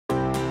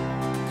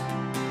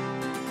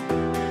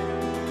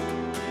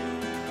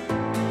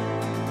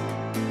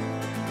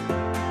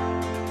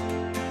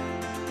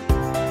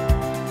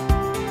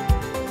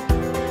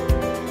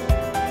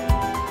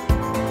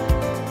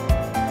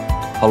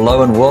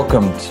Hello and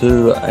welcome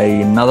to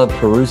another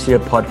Parousia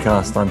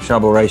podcast. I'm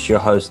Shabal Reish, your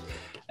host,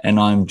 and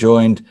I'm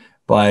joined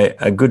by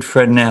a good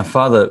friend now,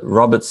 Father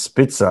Robert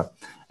Spitzer.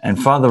 And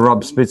Father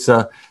Rob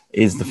Spitzer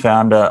is the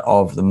founder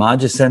of the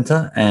Marja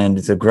Center, and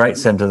it's a great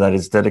center that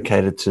is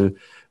dedicated to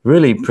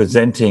really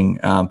presenting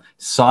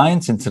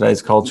science in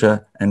today's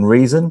culture and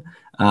reason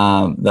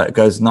that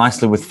goes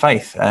nicely with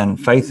faith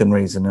and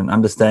reason, and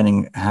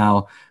understanding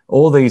how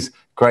all these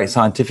great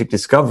scientific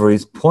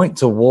discoveries point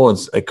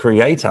towards a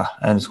creator.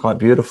 And it's quite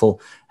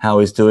beautiful how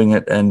he's doing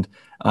it. And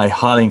I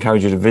highly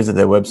encourage you to visit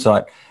their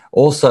website.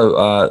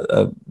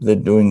 Also, they're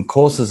doing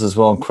courses as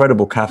well,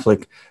 Incredible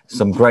Catholic,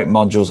 some great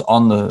modules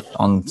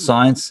on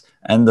science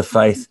and the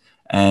faith.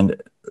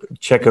 And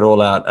check it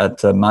all out at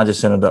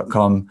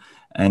marjacenter.com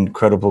and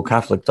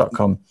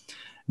crediblecatholic.com.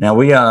 Now,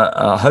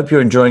 I hope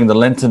you're enjoying the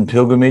Lenten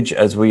pilgrimage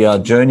as we are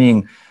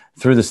journeying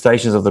through the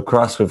Stations of the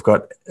Cross. We've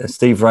got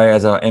Steve Ray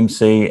as our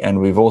MC,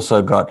 and we've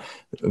also got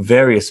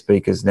various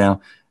speakers. Now,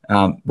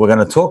 we're going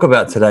to talk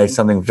about today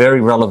something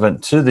very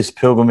relevant to this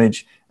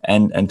pilgrimage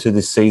and to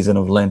this season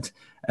of Lent,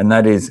 and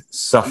that is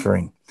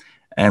suffering.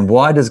 And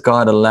why does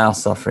God allow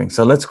suffering?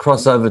 So let's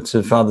cross over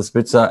to Father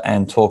Spitzer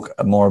and talk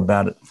more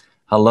about it.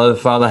 Hello,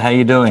 Father. How are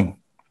you doing?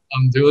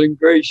 I'm doing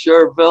great,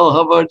 Sharpeville.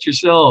 How about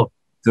yourself?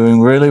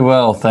 Doing really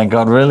well. Thank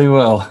God, really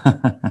well.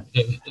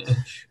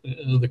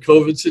 The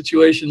COVID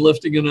situation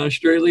lifting in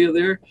Australia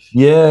there?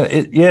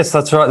 Yeah, yes,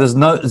 that's right. There's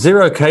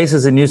zero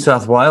cases in New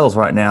South Wales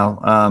right now.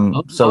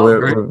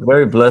 We're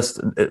very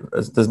blessed.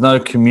 There's no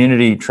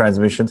community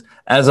transmissions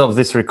as of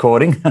this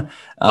recording.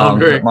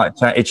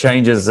 It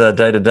changes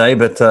day to day,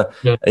 but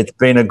It's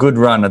been a good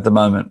run at the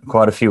moment,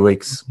 quite a few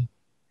weeks.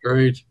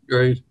 Great.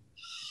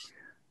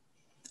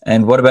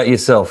 And what about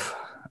yourself?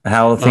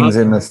 How are things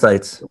in the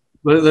States?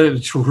 But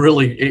it's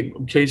really,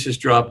 cases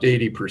dropped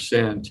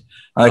 80%.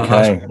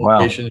 Okay, wow.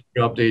 Cases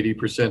dropped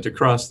 80%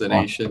 across the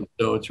nation,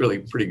 so it's really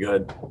pretty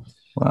good.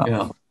 Wow.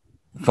 Yeah.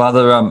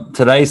 Father,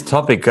 today's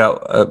topic,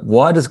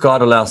 why does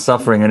God allow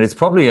suffering? And it's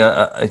probably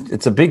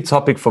it's a big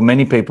topic for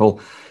many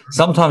people.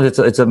 Sometimes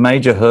it's a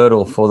major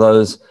hurdle for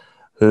those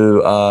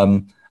who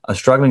are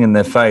struggling in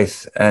their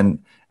faith, and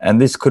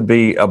this could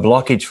be a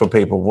blockage for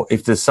people.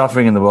 If there's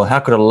suffering in the world,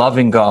 how could a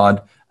loving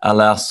God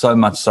allow so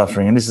much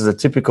suffering? And this is a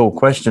typical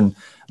question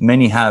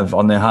many have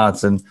on their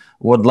hearts, and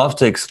would love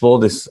to explore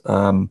this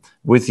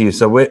with you.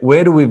 So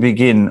where do we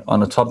begin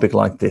on a topic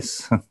like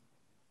this?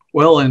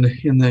 Well, in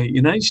the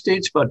United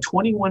States, about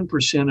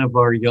 21% of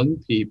our young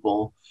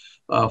people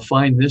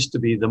find this to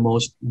be the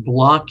most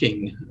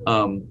blocking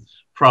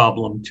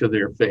problem to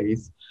their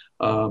faith.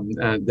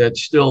 That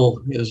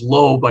still is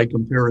low by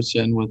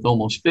comparison with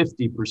almost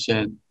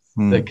 50%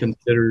 that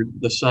consider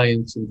the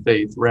science and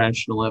faith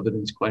rational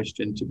evidence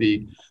question to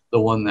be the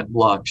one that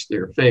blocks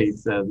their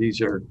faith.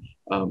 These are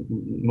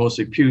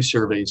mostly Pew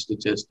survey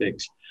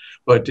statistics,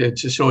 but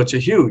it's a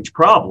huge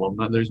problem.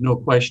 There's no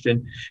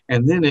question.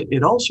 And then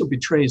it also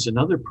betrays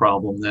another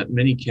problem that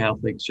many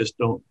Catholics just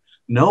don't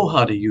know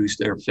how to use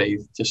their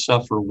faith to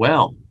suffer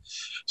well.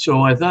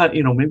 So I thought,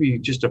 maybe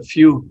just a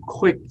few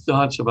quick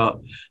thoughts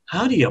about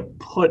how do you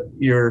put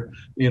your,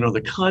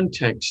 the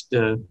context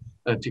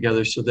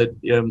together so that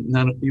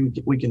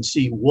we can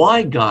see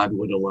why God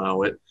would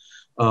allow it,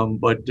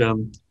 but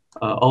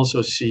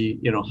also see,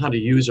 how to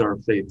use our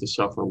faith to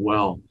suffer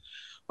well.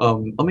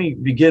 Let me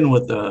begin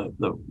with the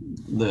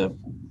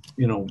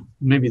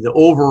maybe the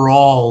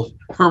overall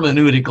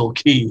hermeneutical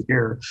key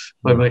here,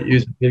 if I might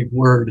use a big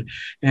word,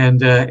 and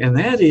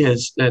that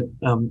is that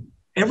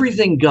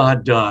everything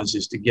God does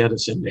is to get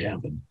us into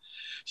heaven.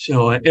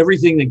 So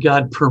everything that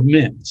God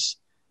permits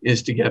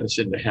is to get us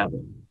into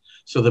heaven.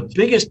 So the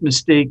biggest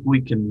mistake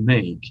we can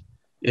make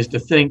is to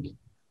think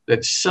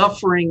that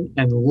suffering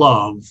and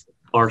love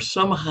are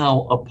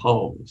somehow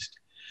opposed.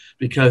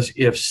 Because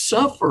if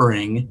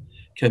suffering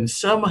can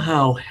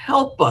somehow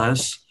help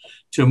us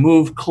to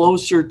move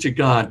closer to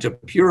God, to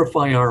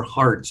purify our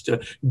hearts,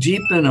 to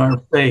deepen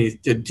our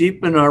faith, to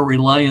deepen our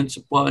reliance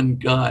upon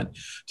God,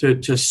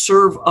 to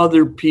serve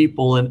other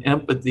people in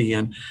empathy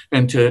and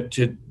to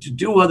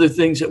do other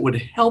things that would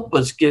help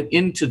us get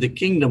into the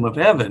kingdom of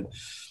heaven,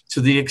 to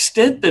the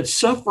extent that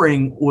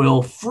suffering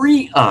will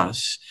free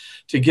us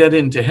to get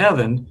into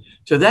heaven,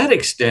 to that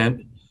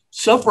extent,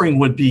 suffering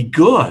would be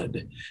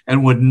good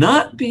and would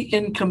not be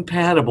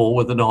incompatible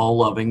with an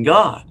all-loving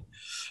God.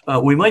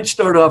 We might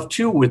start off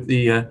too with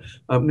the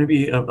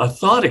maybe a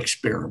thought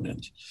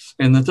experiment.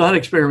 And the thought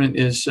experiment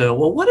is,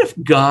 what if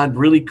God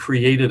really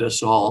created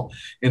us all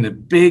in a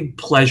big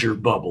pleasure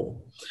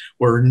bubble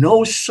where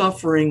no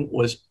suffering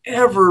was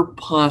ever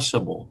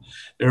possible?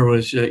 There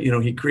was,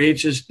 he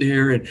creates us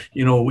there, and,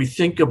 we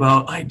think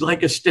about, I'd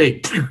like a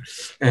steak,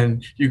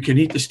 and you can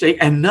eat the steak,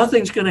 and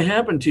nothing's going to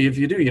happen to you if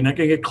you do. You're not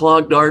going to get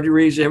clogged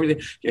arteries, everything.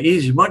 You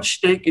eat as much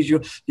steak as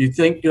you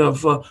think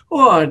of,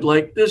 I'd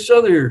like this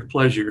other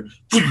pleasure.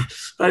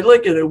 I'd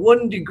like it at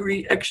 1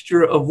 degree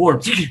extra of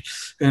warmth.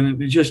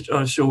 And just,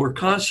 so we're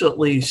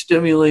constantly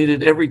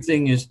stimulated.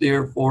 Everything is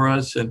there for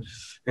us. And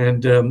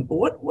And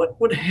what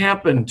would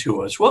happen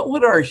to us? What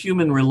would our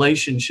human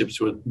relationships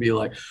be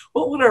like?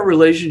 What would our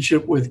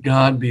relationship with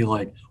God be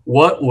like?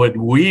 What would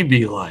we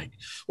be like?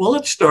 Well,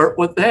 let's start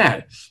with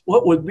that.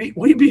 What would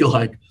we be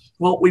like?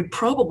 Well, we'd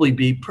probably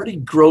be pretty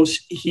gross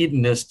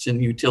hedonists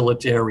and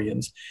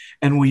utilitarians,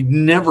 and we'd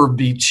never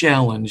be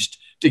challenged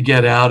to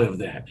get out of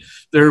that.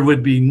 There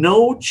would be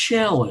no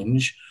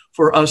challenge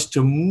for us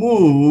to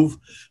move,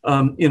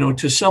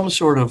 to some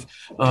sort of,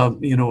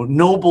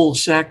 noble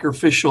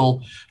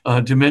sacrificial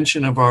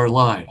dimension of our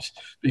lives,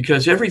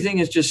 because everything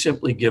is just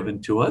simply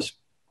given to us.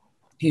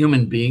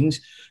 Human beings,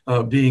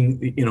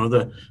 being,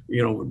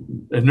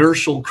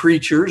 inertial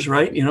creatures,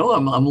 right?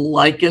 I'm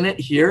liking it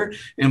here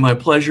in my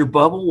pleasure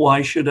bubble.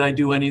 Why should I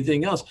do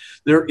anything else?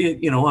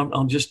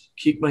 I'll just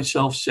keep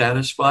myself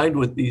satisfied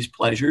with these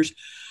pleasures.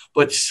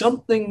 But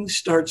something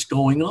starts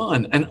going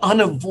on. An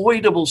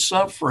unavoidable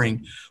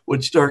suffering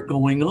would start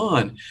going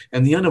on.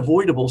 And the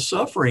unavoidable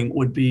suffering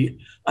would be,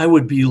 I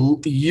would be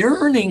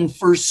yearning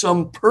for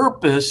some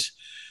purpose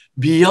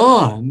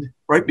beyond,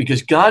 right?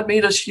 Because God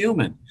made us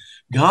human.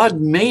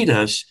 God made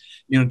us,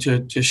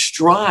 to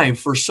strive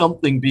for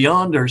something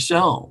beyond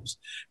ourselves.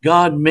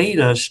 God made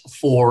us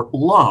for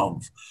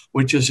love,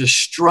 which is a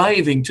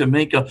striving to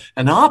make an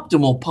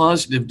optimal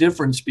positive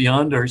difference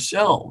beyond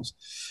ourselves.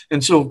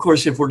 And so, of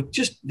course, if we're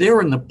just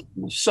there in the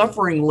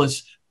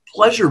sufferingless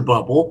pleasure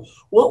bubble,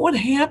 what would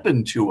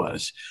happen to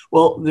us?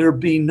 Well,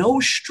 there'd be no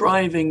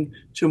striving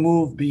to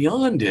move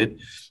beyond it,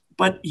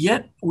 but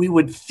yet we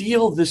would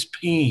feel this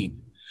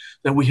pain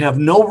that we have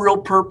no real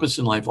purpose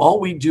in life. All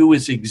we do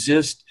is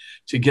exist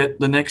to get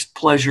the next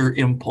pleasure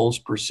impulse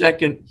per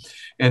second,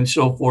 and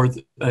so forth.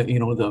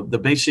 The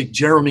basic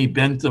Jeremy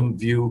Bentham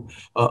view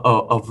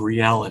of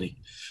reality.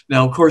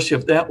 Now, of course,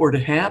 if that were to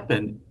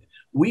happen,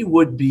 we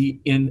would be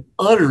in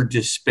utter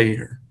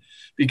despair,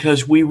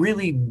 because we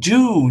really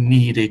do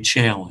need a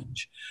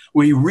challenge.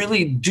 We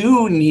really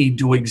do need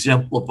to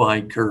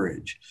exemplify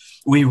courage.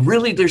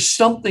 There's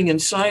something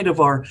inside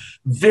of our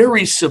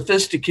very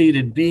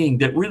sophisticated being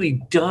that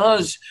really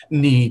does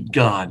need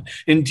God.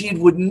 Indeed,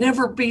 would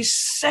never be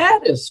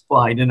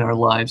satisfied in our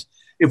lives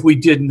if we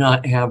did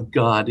not have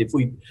God, if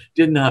we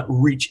did not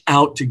reach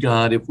out to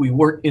God, if we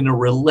weren't in a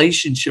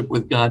relationship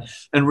with God.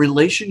 And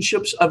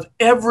relationships of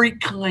every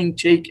kind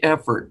take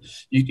effort.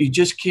 You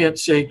just can't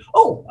say,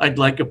 oh, I'd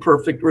like a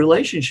perfect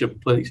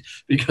relationship, please,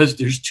 because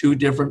there's two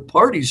different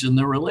parties in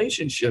the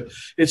relationship.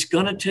 It's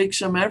going to take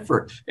some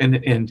effort.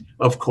 And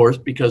of course,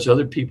 because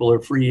other people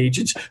are free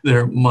agents,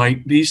 there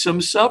might be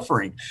some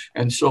suffering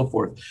and so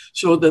forth.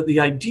 So that the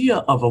idea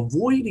of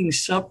avoiding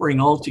suffering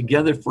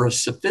altogether for a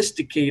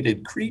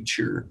sophisticated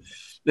creature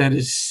that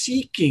is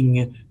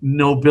seeking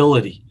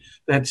nobility,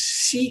 that's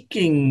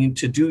seeking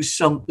to do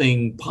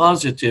something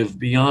positive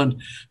beyond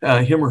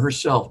him or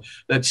herself,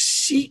 that's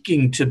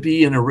seeking to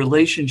be in a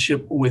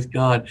relationship with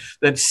God,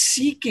 that's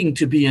seeking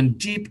to be in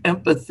deep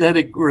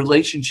empathetic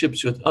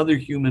relationships with other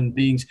human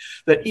beings,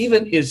 that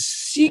even is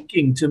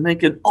seeking to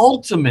make an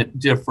ultimate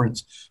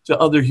difference to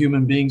other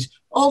human beings,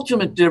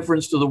 ultimate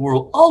difference to the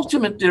world,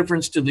 ultimate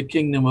difference to the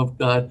kingdom of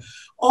God.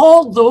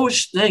 All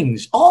those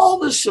things, all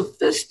the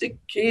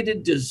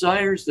sophisticated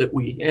desires that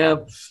we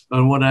have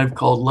on what I've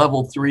called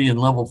level 3 and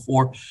level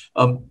 4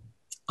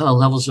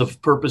 levels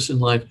of purpose in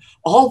life,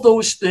 all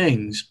those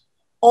things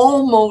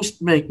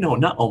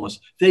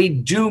they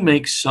do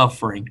make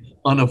suffering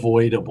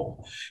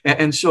unavoidable.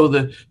 And so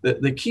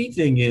the key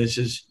thing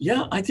is,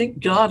 I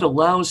think God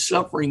allows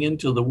suffering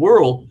into the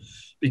world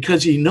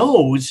because he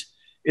knows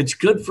it's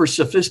good for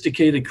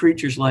sophisticated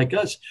creatures like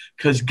us,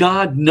 because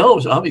God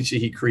knows, obviously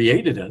he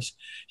created us.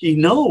 He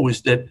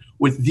knows that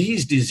with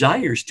these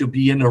desires to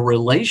be in a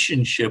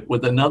relationship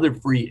with another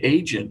free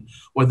agent,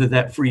 whether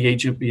that free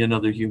agent be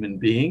another human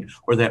being,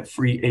 or that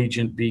free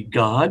agent be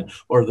God,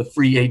 or the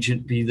free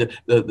agent be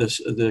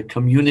the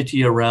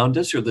community around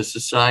us, or the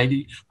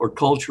society or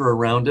culture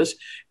around us,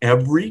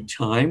 every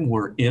time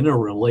we're in a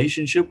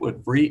relationship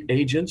with free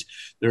agents,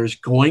 there's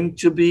going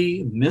to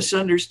be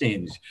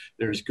misunderstandings.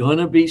 There's going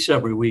to be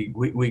suffering.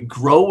 We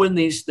grow in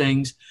these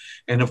things.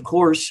 And of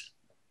course,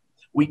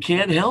 we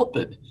can't help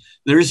it.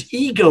 There's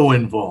ego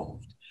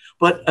involved.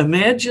 But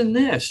imagine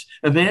this.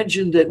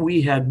 Imagine that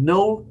we had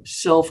no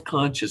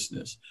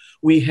self-consciousness.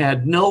 We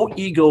had no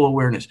ego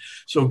awareness.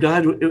 So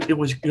God, it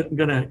was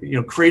going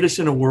to, create us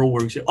in a world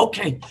where we say,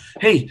 okay,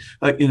 hey,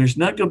 there's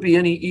not going to be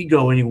any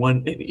ego,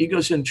 anyone.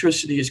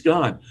 Egocentricity is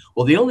gone.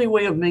 Well, the only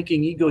way of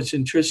making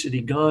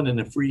egocentricity gone in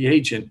a free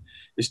agent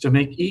is to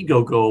make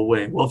ego go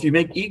away. Well, if you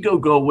make ego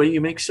go away,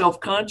 you make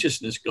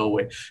self-consciousness go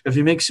away. If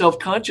you make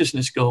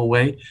self-consciousness go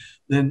away,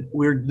 then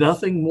we're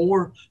nothing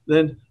more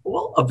than,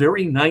 a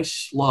very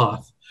nice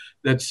sloth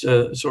that's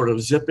sort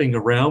of zipping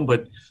around,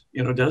 but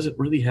doesn't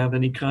really have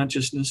any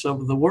consciousness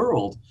of the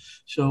world.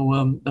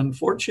 So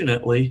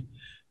unfortunately,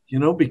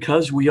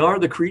 because we are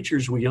the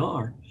creatures we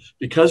are,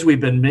 because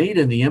we've been made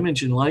in the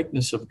image and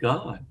likeness of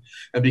God,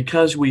 And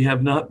because we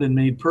have not been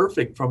made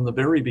perfect from the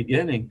very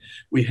beginning,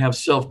 we have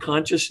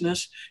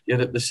self-consciousness,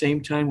 yet at the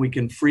same time, we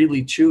can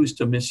freely choose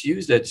to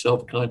misuse that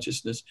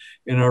self-consciousness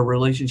in our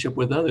relationship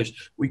with others.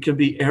 We can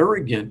be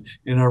arrogant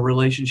in our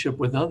relationship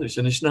with others.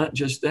 And it's not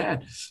just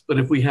that, but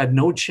if we had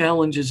no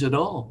challenges at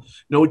all,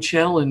 no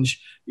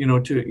challenge,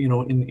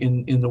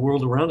 in the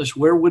world around us,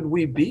 where would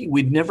we be?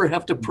 We'd never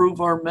have to prove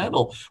our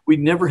mettle. We'd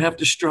never have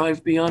to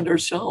strive beyond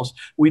ourselves.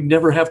 We'd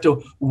never have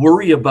to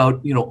worry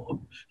about,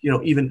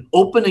 even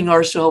opening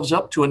ourselves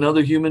up to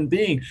another human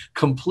being,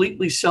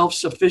 completely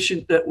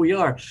self-sufficient that we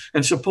are.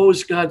 And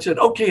suppose God said,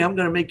 okay, I'm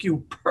going to make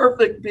you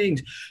perfect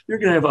beings. You're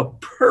going to have a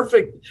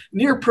perfect,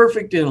 near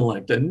perfect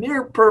intellect, a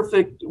near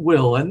perfect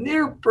will, a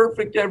near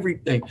perfect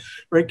everything,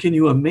 right? Can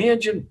you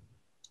imagine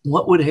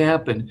what would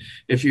happen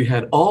if you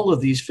had all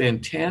of these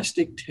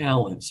fantastic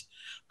talents,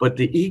 but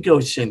the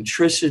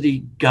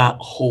egocentricity got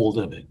hold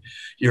of it?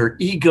 Your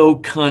ego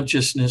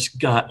consciousness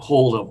got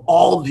hold of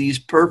all these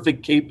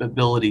perfect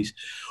capabilities.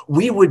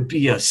 We would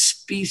be a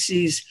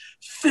species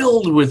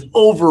filled with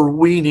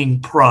overweening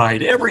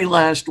pride, every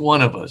last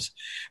one of us.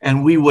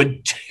 And we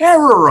would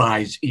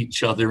terrorize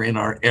each other in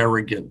our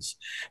arrogance.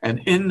 And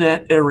in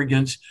that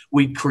arrogance,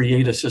 we'd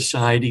create a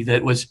society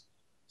that was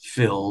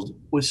filled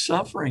with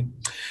suffering.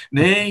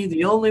 Nay,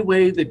 the only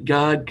way that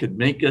God could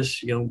make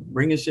us,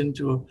 bring us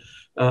into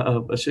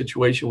a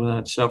situation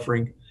without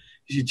suffering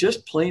is you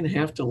just plain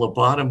have to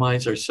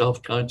lobotomize our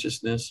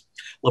self-consciousness,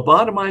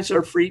 lobotomize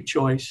our free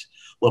choice,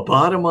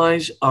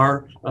 lobotomize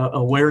our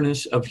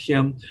awareness of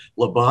Him,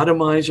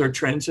 lobotomize our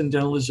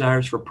transcendental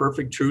desires for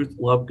perfect truth,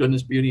 love,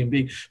 goodness, beauty, and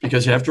being.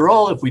 Because after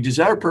all, if we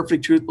desire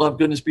perfect truth, love,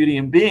 goodness, beauty,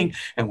 and being,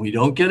 and we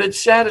don't get it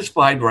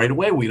satisfied right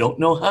away, we don't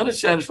know how to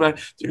satisfy it,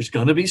 there's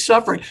going to be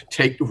suffering.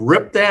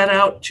 Rip that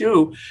out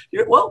too.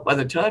 Well, by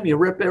the time you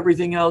rip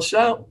everything else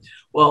out,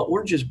 well,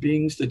 we're just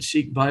beings that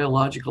seek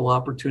biological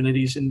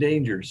opportunities and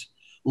dangers.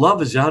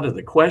 Love is out of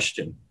the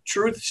question.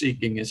 Truth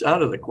seeking is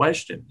out of the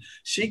question.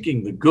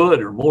 Seeking the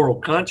good or moral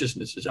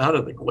consciousness is out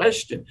of the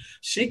question.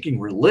 Seeking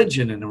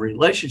religion and a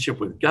relationship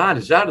with God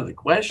is out of the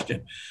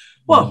question.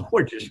 Well,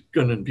 we're just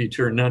going to be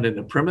turned not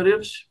into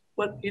primitives,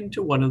 but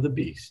into one of the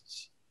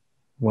beasts.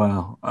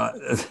 Wow.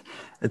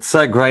 It's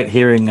so great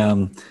hearing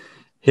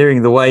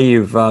the way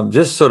you've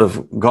just sort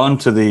of gone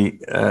to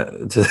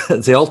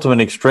the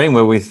ultimate extreme,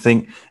 where we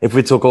think if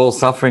we took all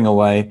suffering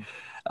away,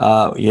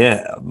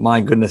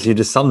 my goodness, you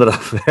just summed it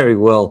up very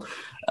well.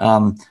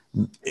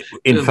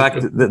 In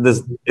fact,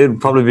 it'd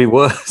probably be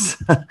worse.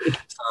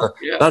 So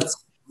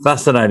that's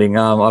fascinating.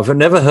 I've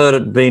never heard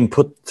it being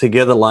put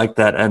together like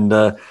that. And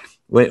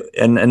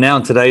now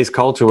in today's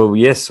culture, where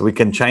yes, we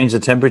can change the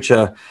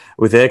temperature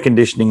with air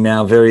conditioning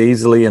now very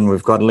easily, and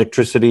we've got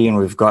electricity and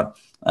we've got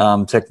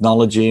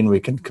technology, and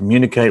we can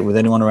communicate with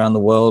anyone around the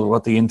world. We've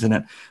got the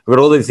internet. We've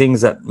got all these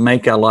things that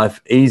make our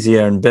life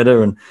easier and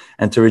better,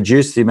 and to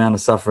reduce the amount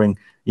of suffering.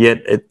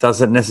 Yet it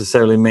doesn't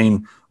necessarily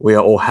mean we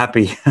are all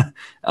happy.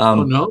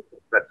 No.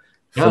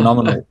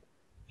 Phenomenal.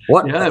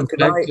 What? Yeah, in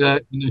fact,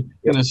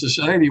 in a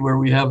society where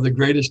we have the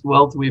greatest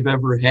wealth we've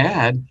ever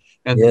had,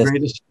 and the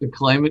greatest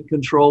climate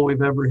control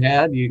we've ever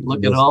had, you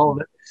look at all of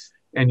it,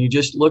 and you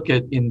just look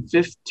at in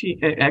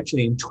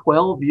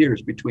 12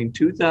 years, between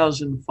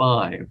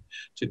 2005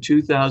 to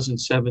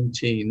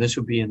 2017, this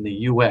would be in the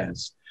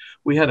US,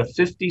 we had a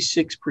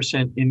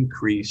 56%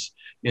 increase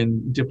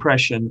in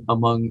depression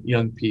among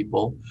young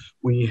people.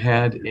 We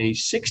had a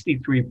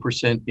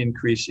 63%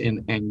 increase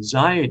in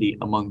anxiety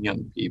among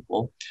young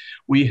people.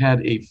 We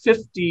had a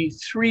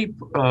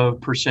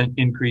 53%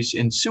 increase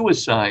in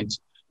suicides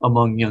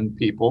among young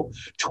people,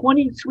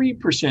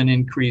 23%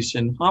 increase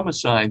in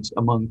homicides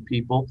among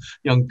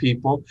young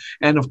people.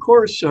 And of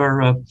course,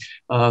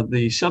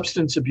 the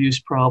substance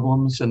abuse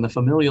problems and the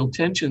familial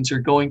tensions are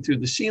going through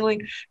the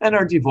ceiling, and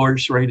our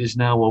divorce rate is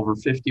now over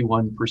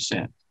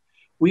 51%.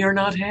 We are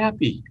not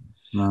happy.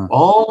 No.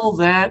 All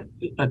that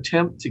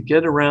attempt to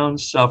get around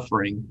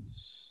suffering,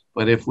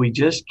 but if we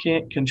just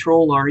can't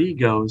control our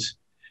egos,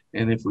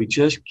 and if we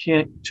just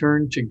can't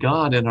turn to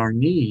God in our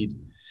need,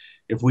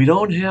 if we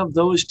don't have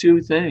those two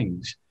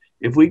things,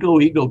 if we go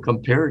ego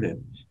comparative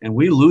and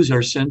we lose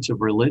our sense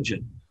of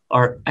religion,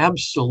 our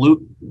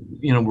absolute,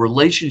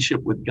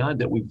 relationship with God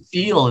that we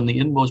feel in the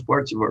inmost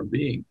parts of our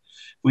being,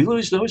 if we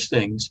lose those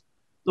things,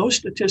 those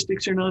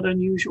statistics are not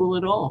unusual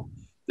at all.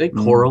 They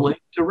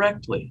correlate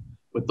directly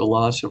with the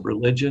loss of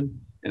religion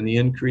and the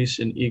increase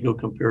in ego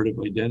comparative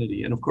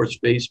identity. And of course,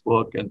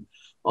 Facebook and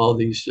all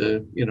these,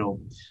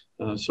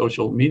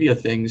 social media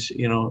things,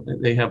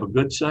 they have a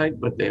good side,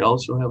 but they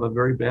also have a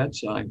very bad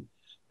side,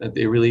 that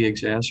they really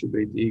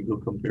exacerbate the ego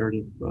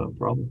comparative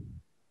problem.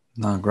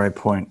 No, great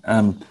point.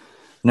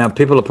 Now,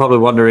 people are probably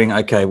wondering,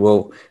 okay,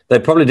 well, they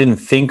probably didn't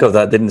think of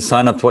that, didn't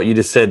sign up to what you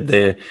just said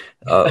there.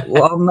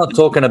 Well, I'm not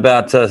talking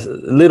about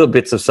little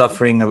bits of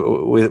suffering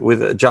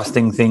with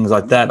adjusting things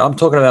like that. I'm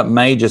talking about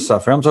major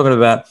suffering. I'm talking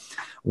about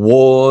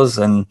wars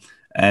and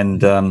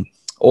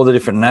all the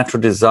different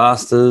natural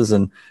disasters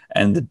and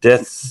the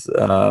deaths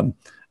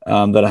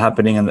that are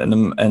happening,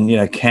 and you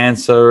know,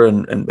 cancer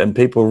and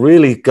people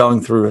really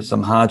going through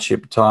some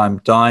hardship time,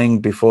 dying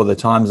before their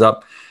time's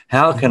up.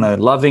 How can a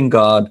loving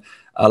God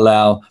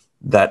allow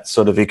that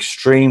sort of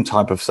extreme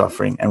type of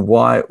suffering, and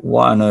why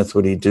on earth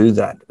would he do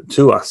that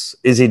to us?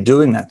 Is he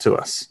doing that to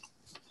us?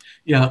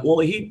 Yeah, well,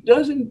 he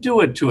doesn't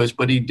do it to us,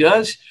 but he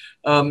does.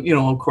 You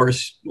know, of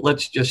course,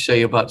 let's just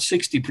say about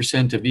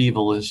 60% of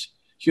evil is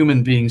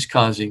human beings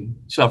causing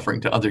suffering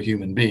to other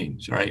human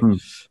beings, right?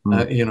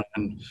 You know,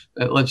 and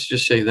let's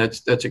just say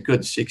that's a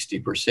good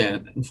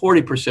 60%. And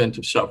 40%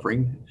 of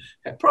suffering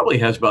probably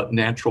has about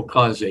natural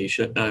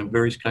causation,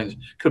 various kinds.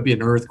 Could be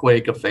an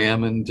earthquake, a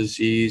famine,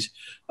 disease,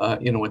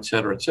 you know, et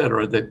cetera,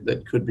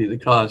 that could be the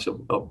cause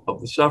of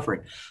the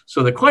suffering.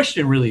 So the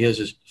question really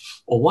is,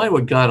 well, why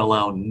would God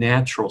allow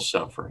natural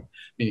suffering?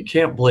 I mean, you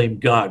can't blame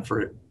God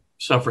for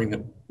suffering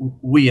that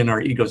we in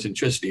our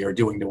egocentricity are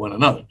doing to one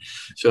another.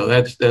 So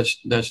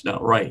that's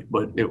not right.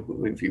 But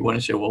if you want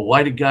to say, well,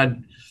 why did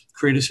God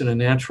create us in a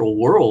natural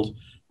world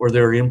where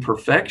there are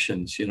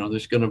imperfections? You know,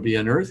 there's going to be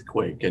an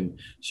earthquake and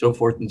so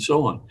forth and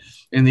so on.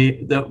 And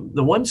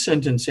the one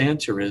sentence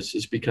answer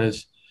is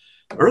because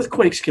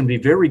earthquakes can be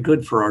very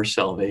good for our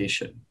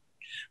salvation.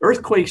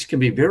 Earthquakes can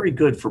be very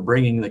good for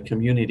bringing the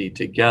community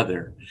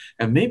together,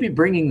 and maybe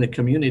bringing the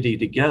community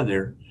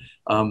together,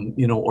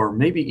 you know, or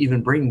maybe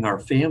even bringing our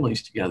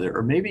families together,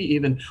 or maybe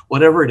even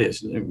whatever it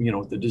is, you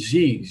know, the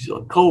disease,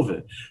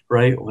 COVID,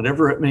 right?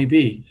 Whatever it may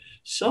be.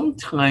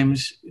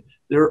 Sometimes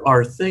there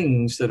are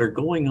things that are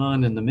going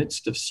on in the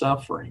midst of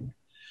suffering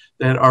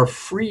that are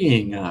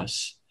freeing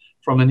us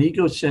from an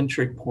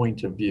egocentric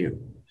point of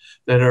view,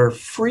 that are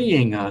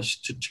freeing us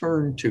to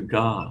turn to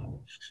God,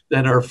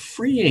 that are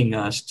freeing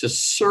us to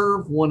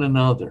serve one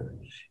another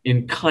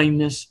in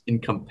kindness, in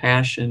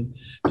compassion,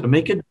 to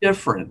make a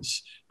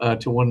difference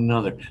to one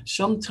another.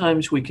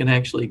 Sometimes we can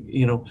actually,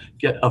 you know,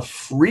 get a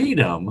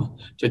freedom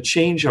to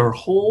change our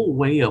whole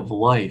way of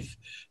life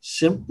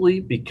simply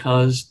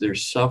because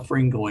there's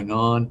suffering going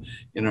on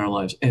in our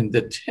lives. And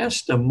the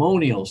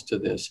testimonials to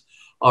this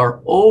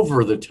are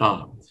over the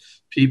top.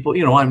 People,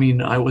 you know, I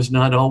mean, I was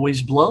not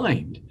always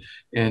blind.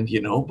 And,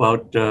 you know,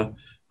 about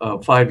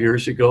 5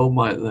 years ago,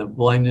 the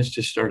blindness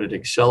just started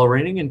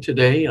accelerating, and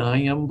today I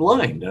am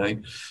blind.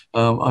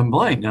 I'm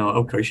blind. Now,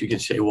 of course, you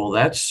could say, well,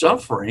 that's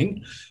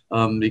suffering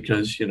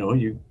because, you know,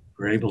 you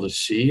were able to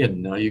see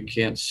and now you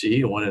can't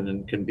see. What an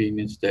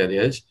inconvenience that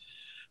is.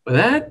 But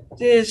that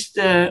is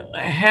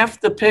half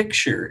the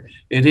picture.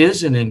 It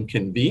is an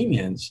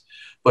inconvenience,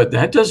 but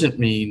that doesn't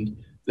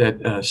mean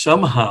that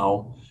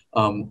somehow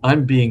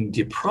I'm being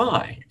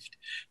deprived.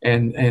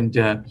 And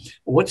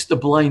what's the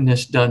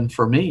blindness done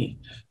for me?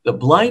 The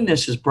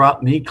blindness has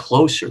brought me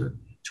closer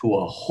to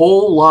a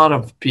whole lot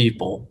of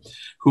people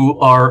who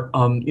are,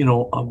 you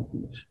know,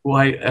 who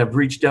I have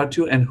reached out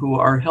to and who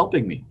are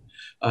helping me.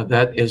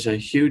 That is a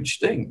huge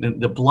thing.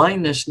 And the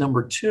blindness,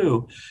 number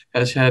two,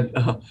 has had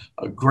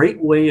a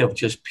great way of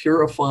just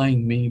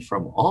purifying me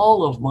from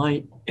all of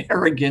my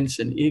arrogance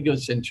and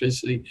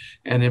egocentricity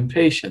and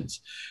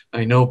impatience.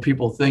 I know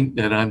people think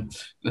that I'm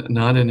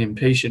not an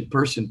impatient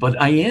person, but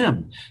I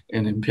am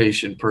an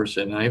impatient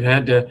person. I've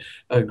had to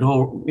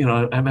go, you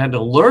know, I've had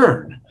to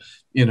learn,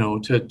 you know,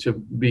 to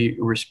be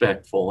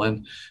respectful.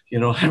 And, you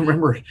know, I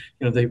remember, you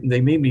know,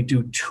 they made me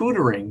do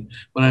tutoring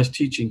when I was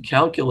teaching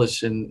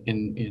calculus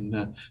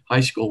in high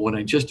school when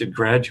I just had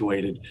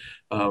graduated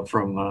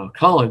from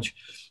college.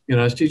 You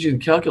know, I was teaching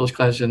the calculus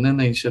class, and then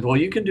they said, well,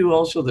 you can do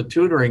also the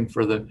tutoring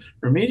for the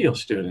remedial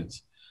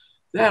students.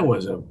 That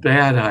was a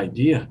bad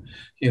idea,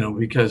 you know,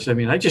 because I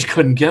mean, I just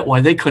couldn't get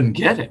why they couldn't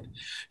get it,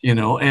 you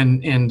know,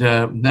 and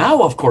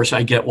now, of course,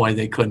 I get why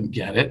they couldn't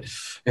get it,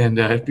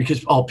 and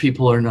because all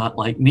people are not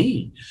like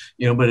me,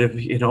 you know. But if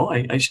you know,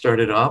 I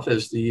started off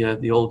as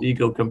the old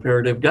ego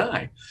comparative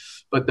guy,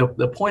 but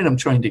the point I'm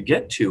trying to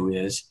get to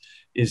is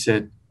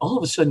that all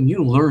of a sudden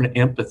you learn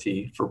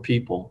empathy for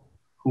people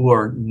who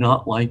are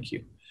not like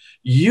you.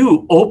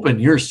 You open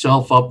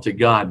yourself up to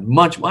God.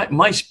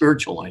 My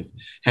spiritual life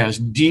has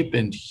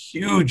deepened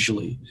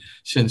hugely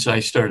since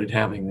I started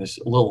having this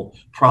little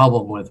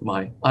problem with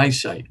my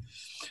eyesight.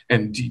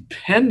 And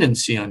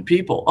dependency on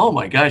people. Oh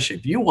my gosh,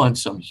 if you want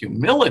some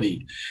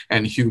humility,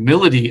 and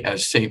humility,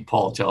 as St.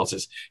 Paul tells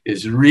us,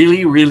 is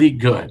really, really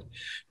good.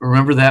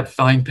 Remember that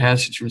fine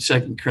passage from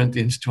 2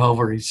 Corinthians 12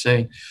 where he's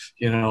saying,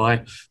 you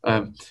know,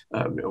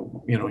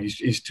 you know,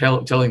 he's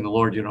telling the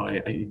Lord, you know,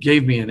 I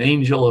gave me an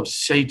angel of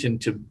Satan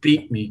to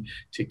beat me,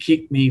 to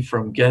keep me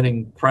from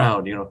getting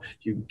proud. You know,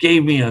 you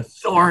gave me a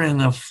thorn in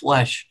the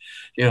flesh,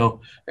 you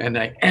know, and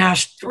I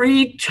asked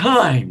 3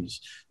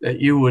 times that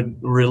you would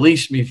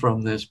release me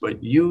from this,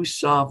 but you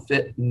saw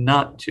fit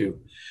not to.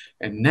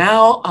 And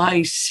now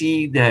I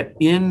see that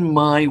in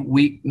my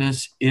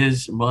weakness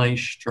is my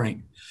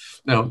strength.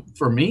 Now,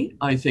 for me,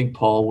 I think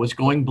Paul was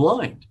going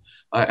blind.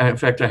 In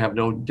fact, I have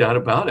no doubt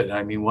about it.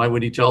 I mean, why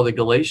would he tell the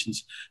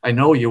Galatians, I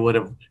know you would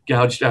have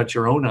gouged out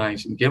your own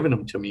eyes and given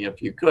them to me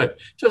if you could? It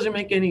doesn't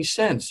make any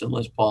sense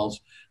unless Paul's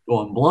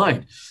going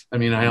blind. I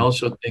mean, I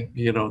also think,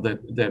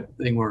 that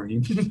thing where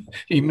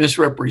he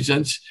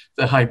misrepresents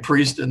the high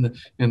priest in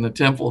the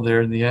temple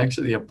there in the Acts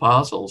of the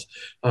Apostles,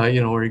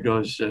 where he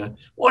goes,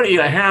 "What do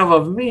you have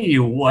of me,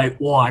 you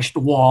whitewashed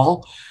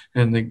wall?"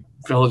 And the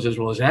fellow says,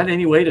 "Well, is that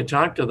any way to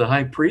talk to the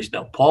high priest?"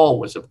 Now, Paul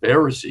was a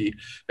Pharisee.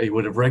 He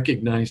would have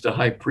recognized a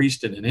high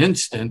priest in an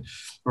instant,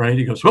 right?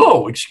 He goes,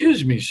 "Oh,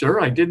 excuse me, sir.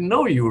 I didn't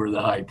know you were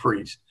the high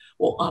priest."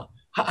 Well,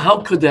 how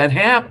could that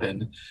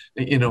happen?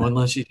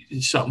 Unless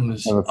something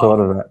is. Never thought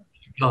of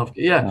that.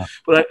 Yeah.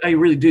 But I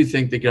really do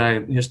think the guy,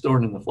 his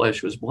thorn in the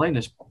flesh was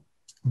blindness,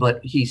 but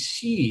he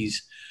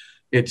sees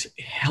it's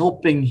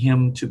helping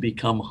him to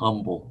become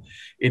humble.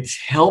 It's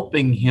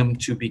helping him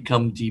to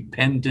become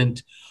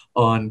dependent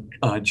on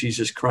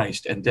Jesus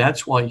Christ. And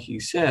that's why he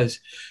says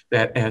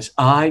that as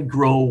I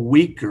grow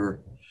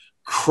weaker,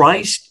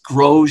 Christ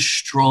grows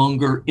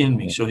stronger in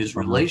me. So his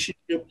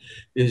relationship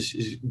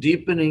is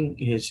deepening.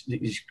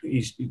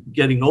 He's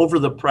getting over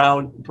the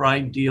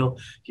pride deal.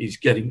 He's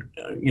getting,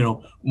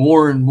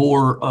 more and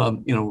more,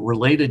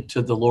 related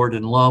to the Lord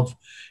in love.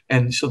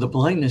 And so the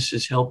blindness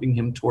is helping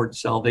him towards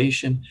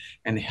salvation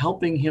and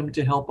helping him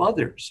to help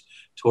others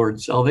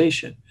towards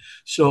salvation.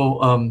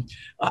 So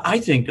I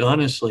think,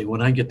 honestly,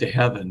 when I get to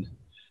heaven,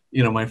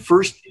 my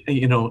first,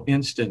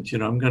 instant,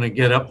 I'm going to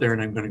get up there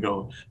and I'm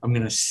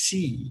going to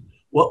see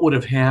what would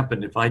have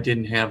happened if I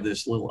didn't have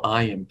this little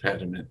eye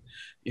impediment,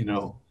 and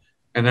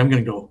I'm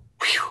going to go,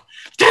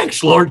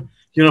 thanks, Lord.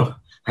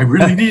 I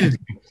really needed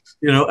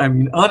it. I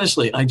mean,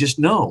 honestly, I just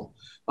know,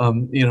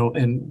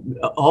 and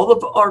all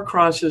of our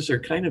crosses are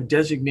kind of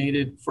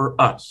designated for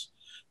us.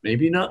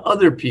 Maybe not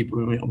other people.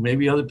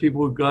 Maybe other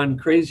people have gone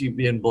crazy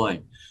being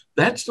blind.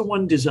 That's the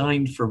one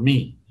designed for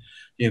me.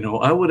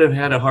 I would have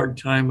had a hard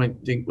time, I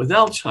think, with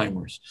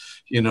Alzheimer's.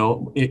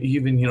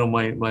 Even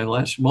my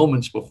last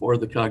moments before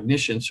the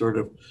cognition sort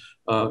of,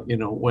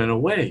 went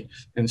away.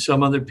 And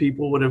some other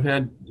people would have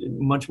had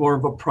much more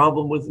of a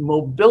problem with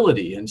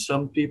mobility, and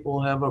some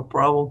people have a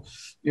problem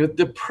with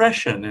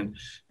depression.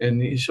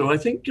 And so I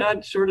think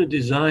God sort of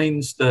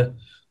designs the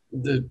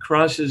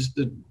crosses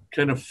that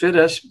kind of fit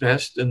us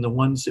best and the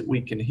ones that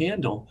we can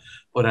handle.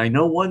 But I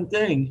know one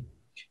thing: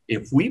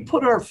 if we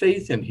put our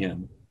faith in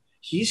him,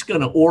 he's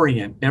going to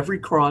orient every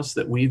cross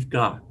that we've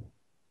got.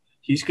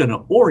 He's going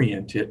to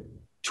orient it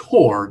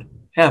toward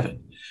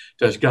heaven.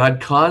 Does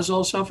God cause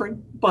all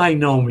suffering? By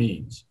no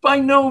means. By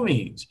no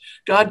means.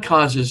 God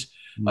causes,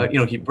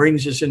 he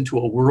brings us into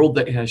a world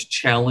that has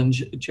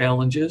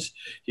challenges.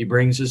 He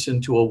brings us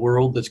into a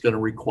world that's going to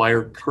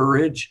require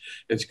courage.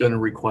 It's going to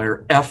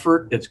require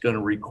effort. It's going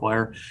to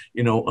require,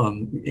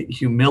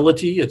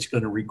 humility. It's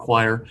going to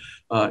require,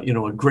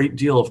 a great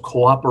deal of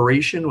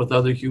cooperation with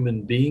other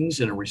human beings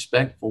in a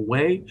respectful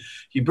way.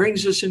 He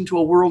brings us into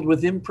a world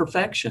with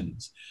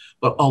imperfections.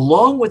 But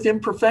along with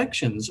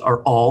imperfections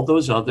are all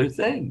those other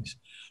things.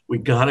 We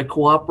got to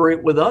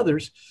cooperate with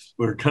others.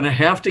 We're going to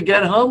have to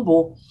get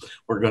humble.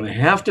 We're going to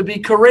have to be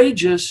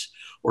courageous.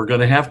 We're going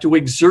to have to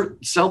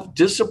exert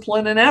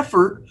self-discipline and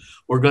effort.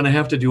 We're going to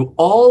have to do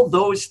all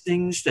those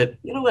things that,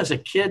 as a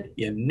kid,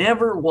 you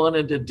never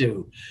wanted to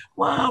do.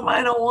 Mom,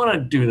 I don't want to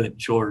do the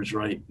chores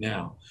right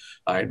now.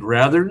 I'd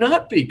rather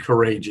not be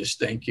courageous.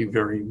 Thank you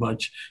very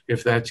much.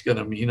 If that's going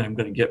to mean I'm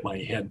going to get my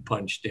head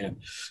punched in,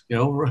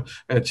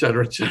 et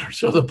cetera, et cetera.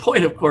 So the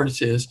point, of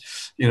course, is,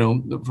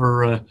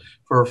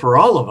 for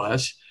all of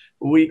us,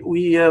 we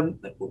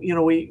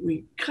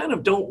kind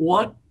of don't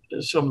want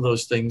some of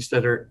those things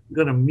that are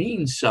going to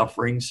mean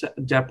suffering,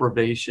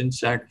 deprivation,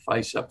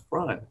 sacrifice up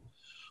front.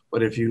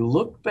 But if you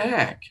look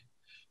back,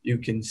 you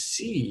can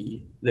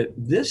see that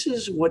this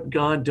is what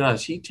God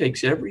does. He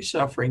takes every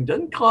suffering,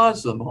 doesn't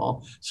cause them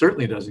all,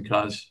 certainly doesn't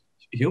cause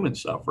human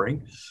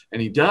suffering,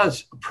 and he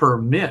does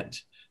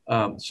permit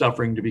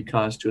suffering to be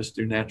caused to us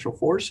through natural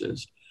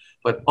forces.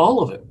 But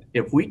all of it,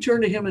 if we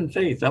turn to him in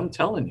faith, I'm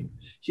telling you,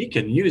 he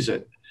can use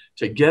it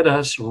to get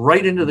us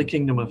right into the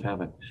kingdom of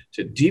heaven,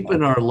 to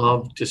deepen our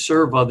love, to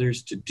serve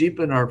others, to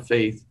deepen our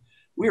faith.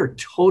 We are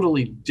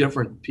totally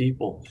different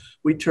people.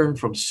 We turn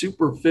from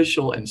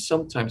superficial and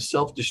sometimes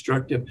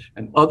self-destructive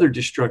and other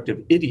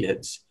destructive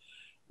idiots.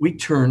 We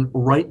turn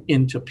right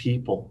into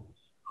people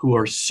who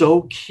are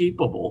so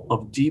capable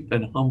of deep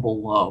and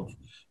humble love,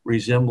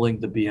 resembling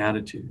the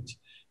Beatitudes.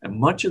 And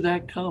much of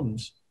that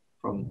comes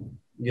from,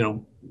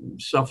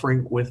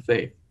 suffering with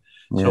faith.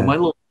 Yeah.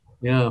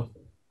 So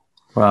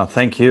Well,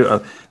 thank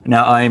you.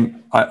 Now, I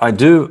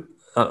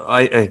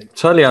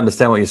totally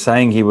understand what you're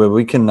saying here, where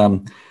we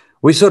can,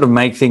 we sort of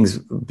make things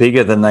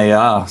bigger than they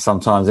are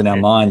sometimes in our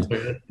mind.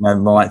 We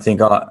might think,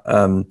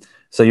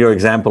 so your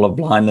example of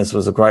blindness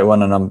was a great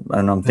one,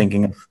 and I'm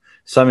thinking of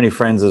so many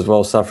friends as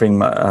well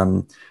suffering.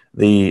 I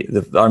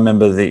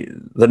remember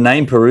the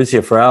name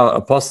Parousia for our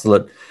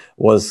apostolate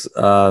was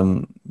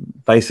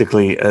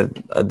basically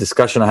a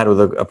discussion I had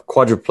with a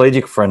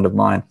quadriplegic friend of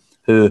mine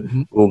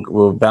who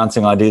were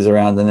bouncing ideas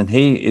around, and then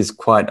he is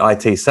quite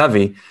IT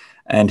savvy,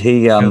 and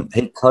he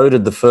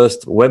coded the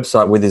first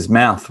website with his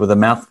mouth, with a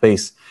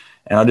mouthpiece.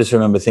 And I just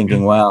remember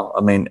thinking, wow,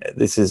 I mean,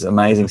 this is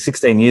amazing.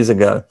 16 years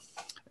ago,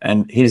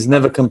 and he's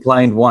never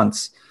complained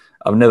once.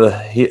 I've never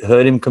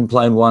heard him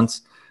complain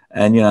once,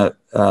 and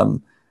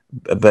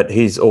but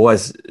he's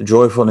always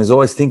joyful and he's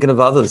always thinking of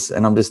others.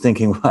 And I'm just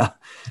thinking, wow,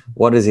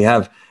 what does he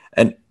have?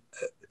 And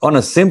on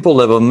a simple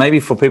level, maybe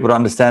for people to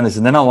understand this,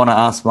 and then I want to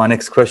ask my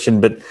next question,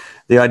 but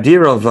the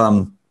idea of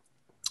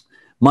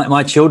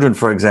my children,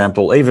 for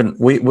example, even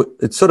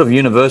it's sort of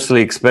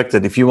universally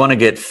expected. If you want to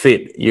get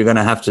fit, you're going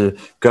to have to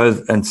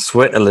go and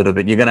sweat a little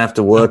bit. You're going to have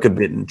to work a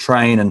bit and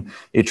train, and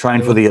you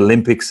train for the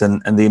Olympics,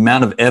 and the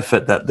amount of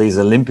effort that these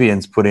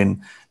Olympians put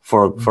in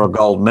for a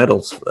gold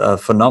medal's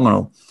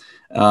phenomenal.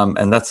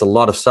 And that's a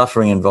lot of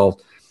suffering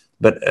involved.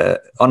 But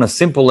on a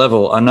simple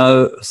level, I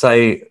know,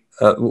 say,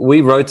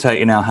 we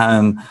rotate in our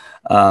home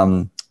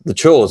the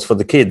chores for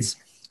the kids.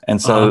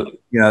 And so,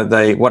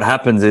 what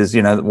happens is,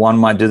 one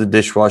might do the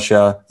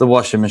dishwasher, the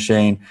washing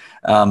machine,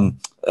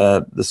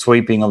 the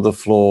sweeping of the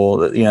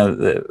floor,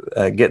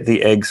 get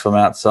the eggs from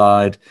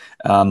outside.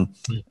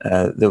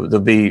 There'll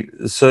be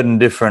certain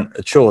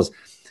different chores.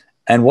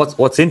 And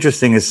what's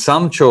interesting is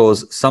some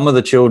chores, some of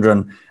the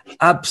children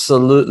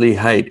absolutely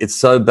hate. It's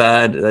so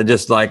bad. They're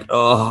just like,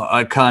 oh,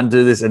 I can't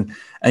do this. And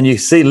you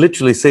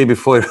literally see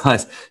before your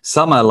eyes,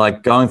 some are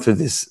like going through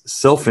this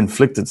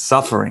self-inflicted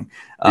suffering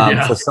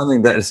for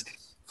something that is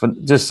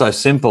just so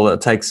simple.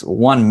 It takes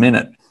 1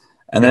 minute.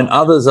 And then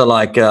others are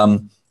like,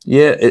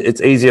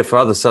 it's easier for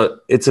others. So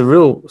it's a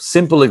real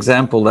simple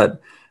example that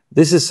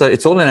this is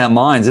it's all in our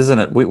minds, isn't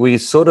it? We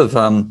sort of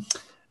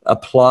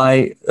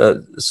apply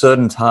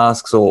certain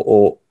tasks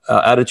or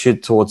our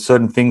attitude towards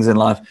certain things in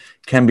life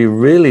can be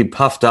really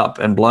puffed up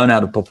and blown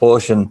out of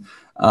proportion.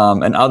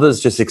 And others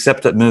just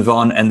accept it, move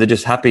on, and they're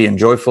just happy and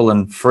joyful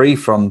and free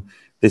from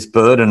this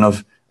burden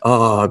of,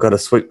 oh, I've got to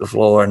sweep the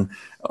floor,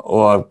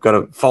 or I've got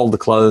to fold the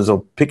clothes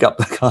or pick up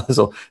the clothes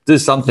or do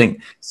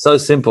something so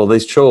simple,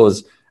 these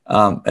chores.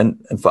 And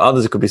for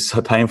others, it could be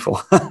so painful.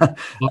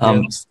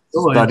 Studying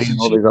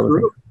all these other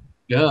things.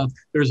 Yeah,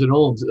 there's an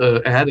old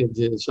adage,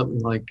 something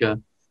like,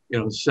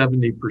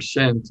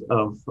 70%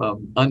 of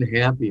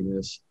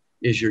unhappiness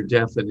is your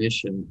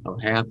definition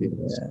of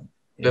happiness.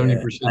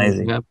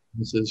 70% of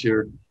happiness is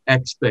your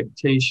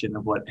expectation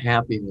of what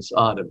happiness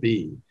ought to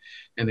be.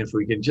 And if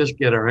we can just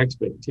get our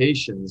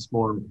expectations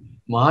more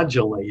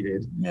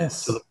modulated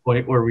to the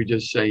point where we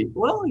just say,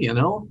 well,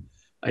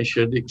 I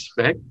should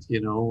expect,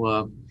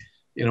 a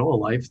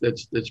life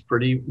that's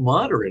pretty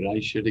moderate. I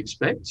should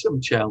expect some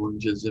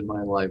challenges in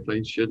my life.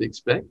 I should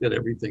expect that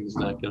everything's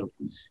not going to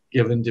be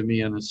given to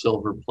me on a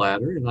silver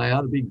platter. And I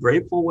ought to be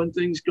grateful when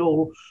things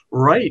go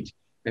right,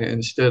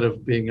 instead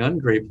of being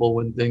ungrateful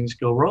when things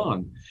go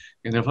wrong.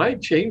 And if I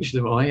change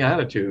my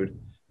attitude,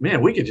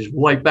 man, we could just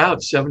wipe out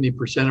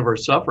 70% of our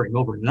suffering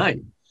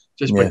overnight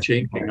just by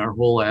changing our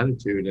whole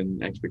attitude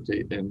and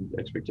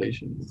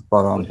expectation.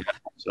 Spot on.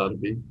 Ought to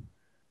be.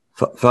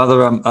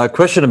 Father, a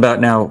question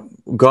about now,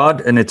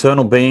 God, an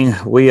eternal being,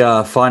 we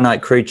are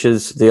finite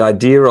creatures. The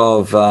idea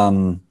of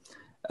our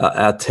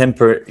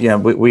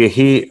we are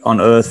here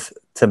on earth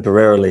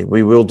temporarily.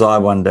 We will die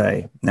one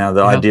day. Now,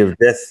 the idea of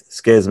death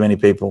scares many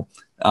people.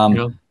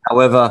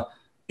 However,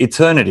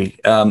 eternity,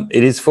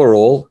 it is for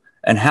all.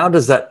 And how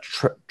does that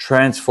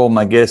transform,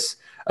 I guess,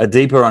 a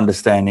deeper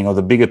understanding or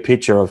the bigger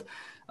picture of,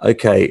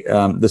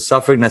 the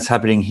suffering that's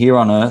happening here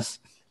on earth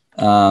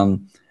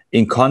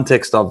in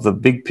context of the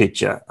big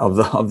picture,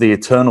 of the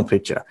eternal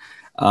picture?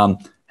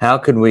 How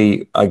can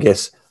we, I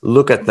guess,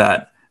 look at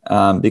that?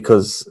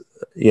 Because,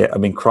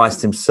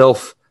 Christ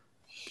himself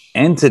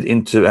entered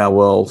into our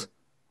world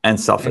and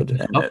suffered.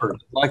 And I'd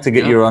like to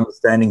get your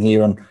understanding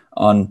here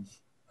on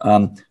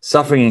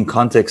suffering in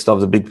context of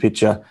the big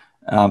picture,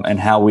 and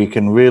how we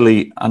can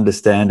really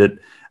understand it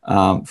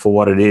for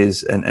what it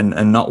is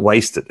and not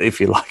waste it, if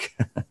you like.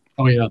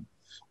 Oh, yeah.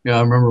 Yeah,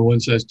 I remember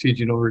once I was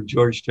teaching over at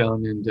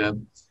Georgetown,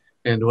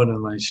 and one of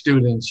my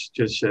students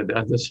just said,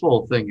 this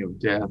whole thing of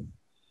death,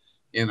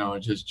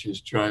 it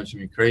just drives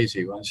me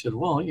crazy. I said,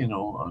 well,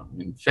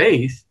 in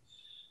faith,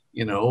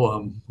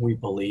 we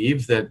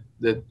believe that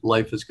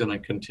life is going to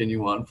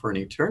continue on for an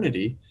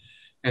eternity.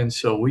 And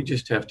so we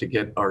just have to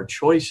get our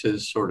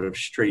choices sort of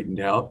straightened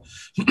out,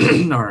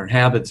 our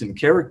habits and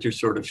character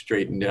sort of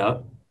straightened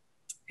out,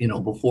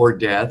 before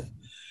death,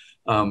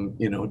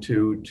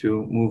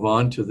 to move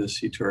on to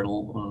this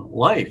eternal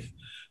life,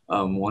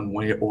 one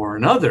way or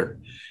another.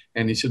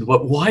 And he said,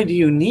 well, why do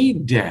you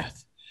need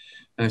death?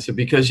 And I said,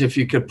 because if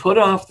you could put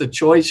off the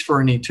choice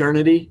for an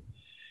eternity,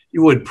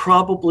 you would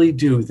probably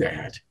do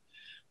that.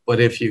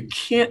 But if you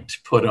can't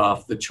put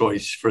off the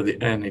choice for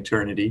an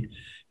eternity,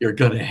 you're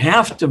going to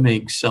have to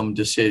make some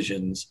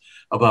decisions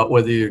about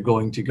whether you're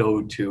going to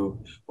go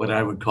to what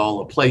I would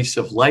call a place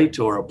of light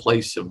or a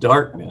place of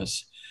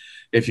darkness.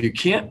 If you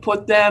can't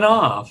put that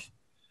off,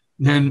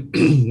 then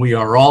we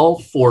are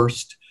all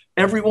forced,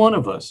 every one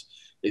of us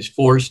is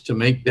forced to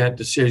make that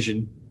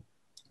decision,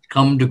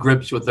 come to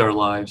grips with our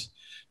lives,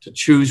 to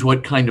choose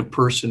what kind of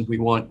person we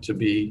want to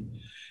be.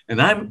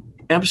 And I'm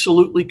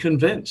absolutely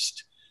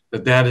convinced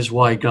that is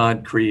why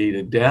God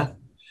created death.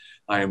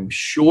 I'm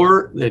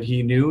sure that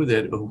he knew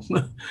that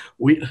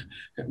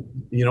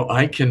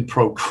I can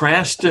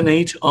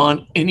procrastinate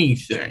on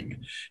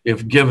anything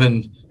if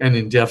given an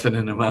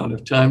indefinite amount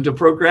of time to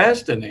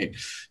procrastinate.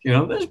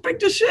 There's a big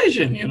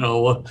decision,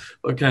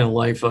 what kind of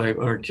life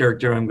or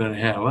character I'm going to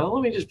have. Well,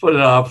 let me just put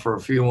it off for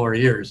a few more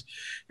years.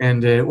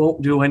 And it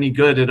won't do any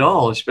good at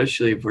all,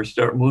 especially if we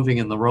start moving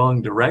in the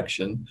wrong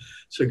direction.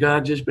 So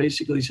God just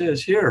basically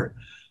says, here,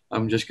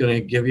 I'm just going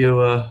to give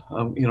you a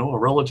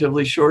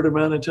relatively short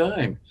amount of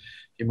time.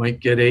 You might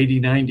get 80,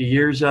 90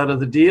 years out of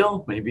the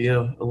deal, maybe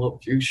a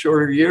few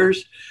shorter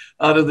years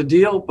out of the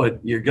deal, but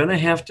you're going to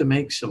have to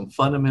make some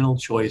fundamental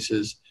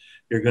choices.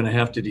 You're going to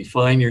have to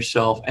define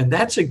yourself. And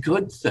that's a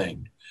good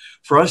thing.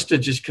 For us to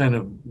just kind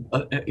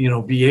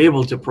of, be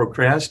able to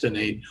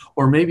procrastinate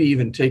or maybe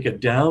even take a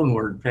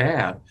downward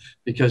path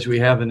because we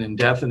have an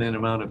indefinite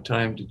amount of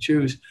time to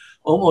choose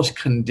almost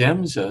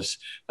condemns us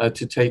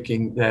to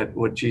taking that,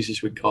 what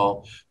Jesus would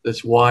call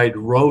this wide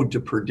road to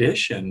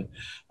perdition.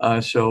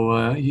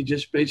 So he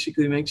just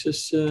basically makes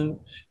us,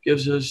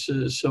 gives us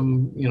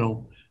some,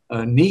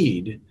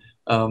 need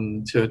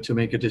to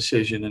make a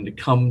decision and to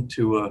come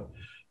to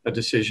a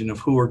decision of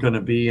who we're going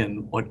to be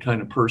and what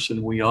kind of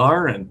person we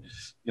are and,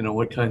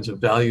 what kinds of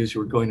values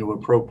we're going to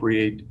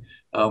appropriate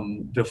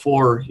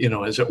before,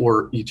 as it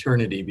were,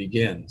 eternity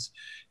begins.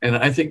 And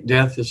I think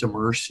death is a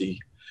mercy.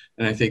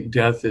 And I think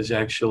death is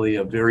actually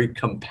a very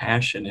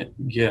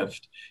compassionate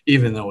gift,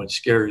 even though it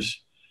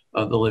scares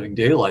the living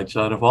daylights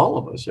out of all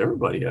of us.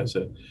 Everybody has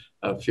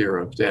a fear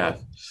of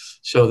death.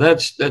 So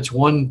that's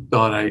one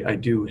thought I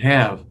do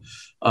have.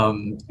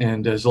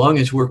 And as long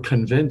as we're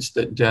convinced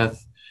that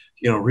death,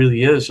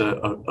 really is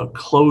a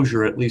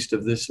closure, at least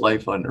of this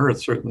life on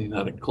earth, certainly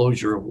not a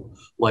closure of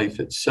life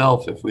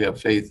itself if we have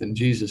faith in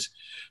Jesus.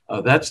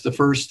 That's the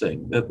first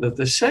thing.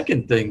 The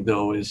second thing,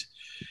 though, is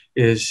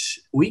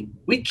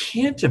we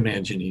can't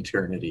imagine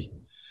eternity.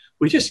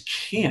 We just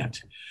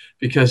can't,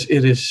 because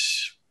it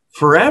is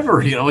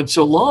forever. It's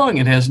so long,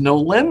 it has no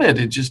limit.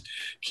 It just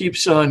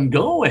keeps on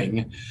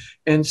going.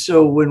 And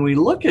so when we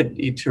look at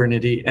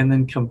eternity and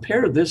then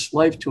compare this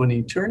life to an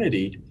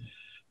eternity,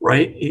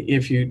 right?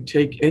 If you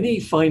take any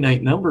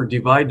finite number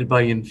divided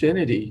by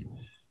infinity,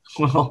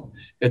 well,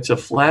 it's a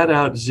flat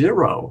out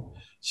zero.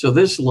 So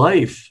this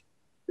life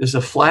is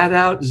a flat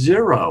out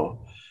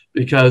zero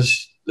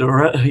because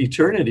the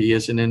eternity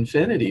is an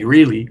infinity.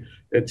 Really,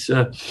 it's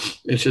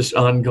just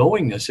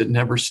ongoingness. It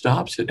never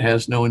stops. It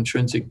has no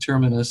intrinsic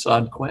terminus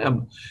ad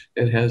quem.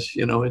 It has,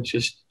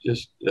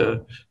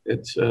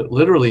 it's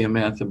literally in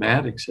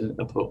mathematics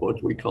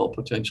what we call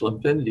potential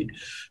infinity.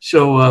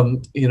 So,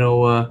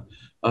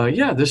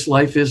 this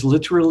life is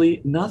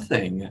literally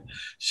nothing.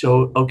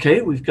 So,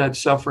 okay, we've got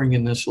suffering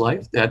in this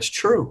life. That's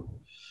true.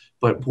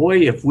 But boy,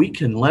 if we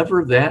can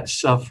lever that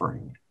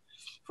suffering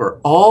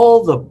for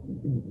all the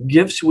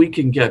gifts we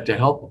can get to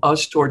help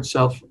us toward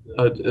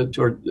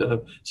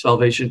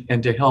salvation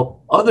and to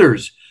help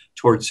others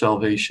toward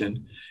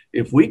salvation,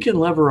 if we can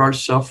lever our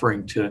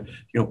suffering to,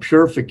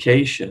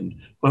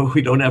 purification, well,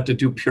 we don't have to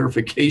do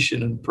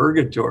purification in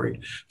purgatory.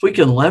 If we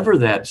can lever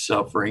that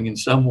suffering in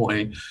some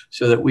way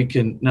so that we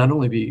can not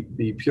only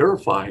be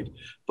purified,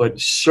 but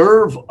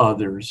serve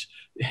others,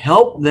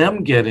 help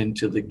them get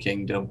into the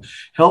kingdom,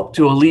 help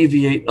to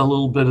alleviate a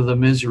little bit of the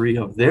misery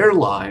of their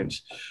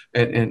lives,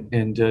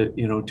 and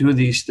do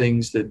these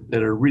things that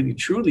are really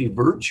truly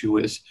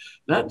virtuous,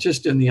 not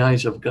just in the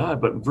eyes of God,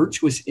 but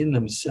virtuous in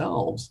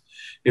themselves.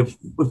 If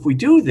we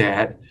do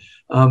that,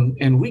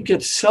 and we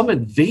get some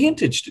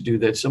advantage to do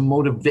that, some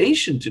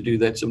motivation to do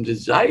that, some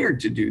desire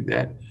to do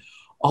that,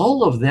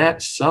 all of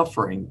that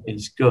suffering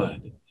is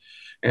good.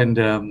 And,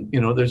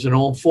 there's an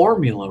old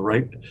formula,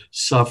 right?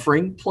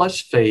 Suffering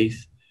plus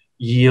faith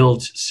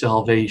yields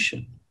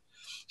salvation.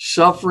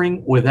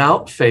 Suffering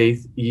without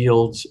faith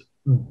yields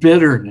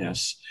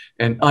bitterness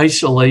and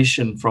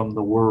isolation from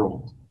the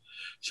world.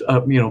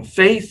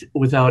 Faith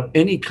without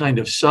any kind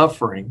of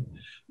suffering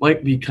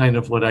might be kind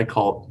of what I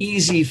call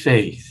easy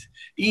faith,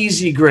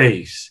 easy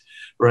grace,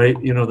 right?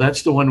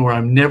 That's the one where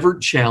I'm never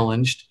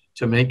challenged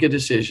to make a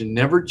decision,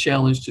 never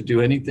challenged to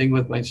do anything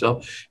with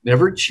myself,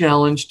 never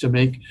challenged to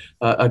make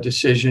a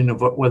decision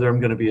of whether I'm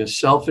going to be a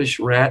selfish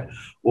rat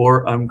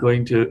or I'm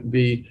going to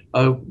be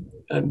a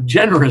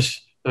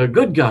generous, a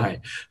good guy,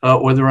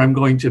 whether I'm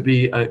going to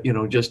be,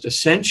 just a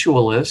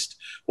sensualist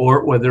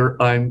or whether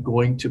I'm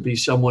going to be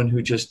someone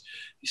who just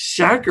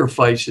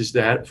sacrifices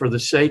that for the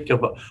sake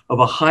of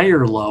a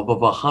higher love,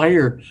 of a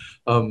higher,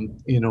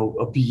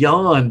 a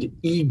beyond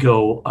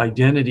ego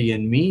identity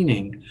and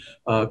meaning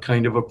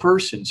kind of a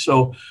person.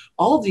 So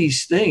all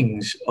these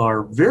things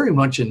are very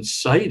much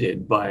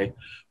incited by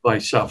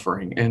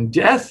suffering, and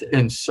death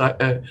and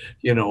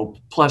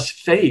plus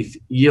faith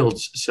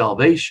yields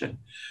salvation.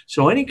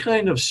 So any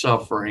kind of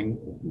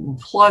suffering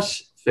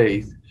plus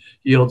faith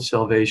yields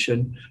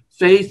salvation.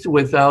 Faith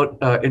without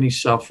any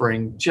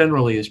suffering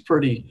generally is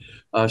pretty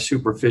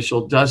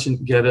superficial,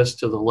 doesn't get us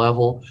to the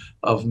level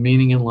of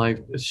meaning in life,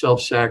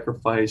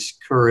 self-sacrifice,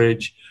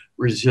 courage,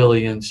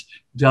 resilience,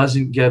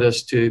 doesn't get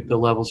us to the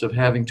levels of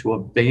having to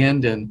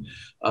abandon,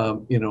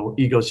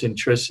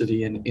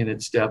 egocentricity in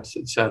its depths,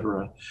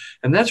 etc.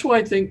 And that's why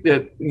I think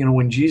that,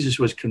 when Jesus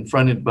was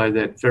confronted by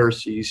that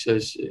Pharisee, he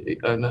says,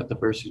 not the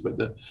Pharisees, but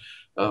the,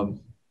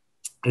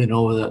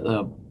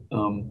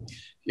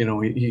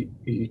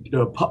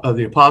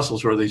 the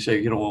apostles, where they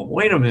say, well,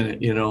 wait a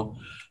minute,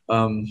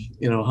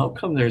 how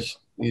come there's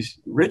these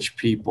rich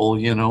people,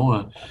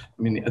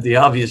 the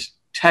obvious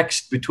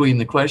text between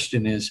the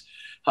question is,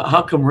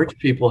 how come rich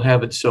people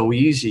have it so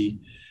easy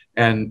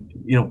and,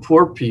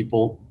 poor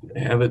people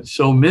have it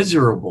so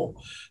miserable?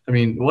 I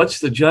mean, what's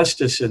the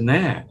justice in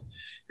that?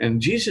 And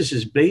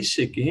Jesus's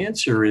basic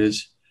answer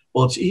is,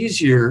 well, it's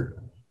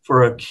easier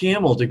for a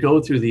camel to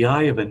go through the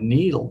eye of a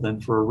needle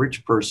than for a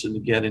rich person to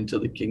get into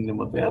the kingdom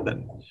of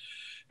heaven.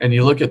 And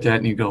you look at that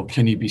and you go,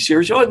 can you be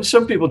serious? Oh, and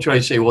some people try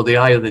to say, well, the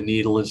eye of the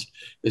needle is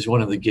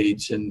one of the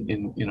gates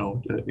in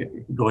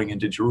going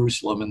into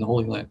Jerusalem and the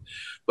Holy Land.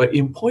 But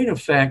in point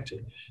of fact,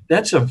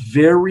 that's a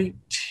very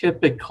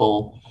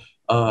typical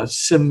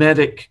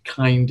Semitic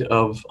kind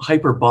of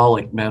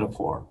hyperbolic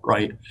metaphor,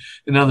 right?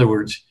 In other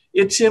words,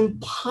 it's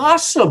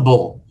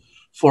impossible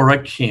for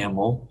a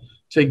camel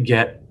to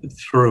get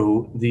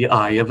through the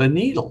eye of a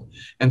needle.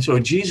 And so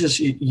Jesus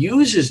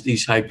uses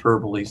these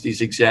hyperboles,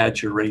 these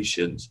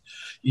exaggerations,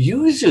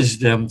 uses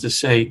them to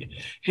say,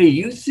 hey,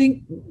 you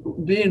think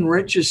being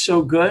rich is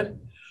so good?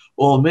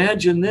 Well,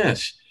 imagine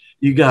this.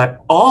 You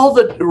got all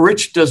the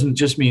rich doesn't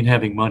just mean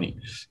having money.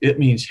 It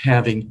means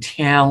having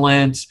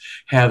talents,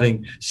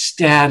 having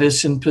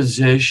status and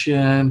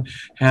position,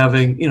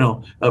 having,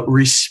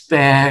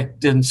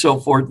 respect and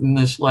so forth in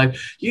this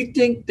life. You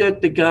think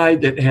that the guy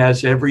that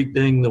has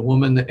everything, the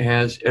woman that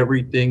has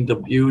everything, the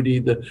beauty,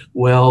 the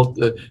wealth,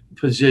 the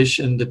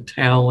position, the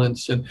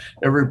talents, and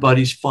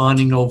everybody's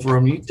fawning over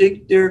them, you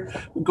think they're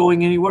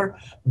going anywhere?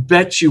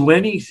 Bet you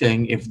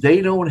anything, if they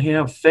don't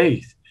have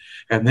faith,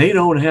 and they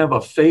don't have a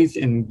faith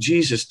in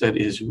Jesus that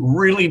is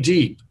really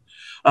deep,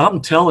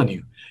 I'm telling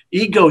you,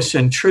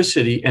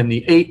 egocentricity and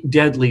the 8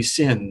 deadly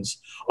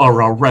sins are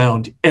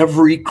around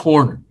every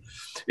corner.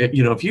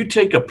 If you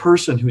take a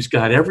person who's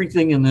got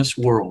everything in this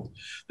world,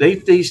 they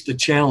face the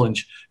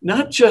challenge,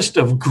 not just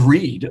of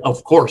greed,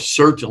 of course,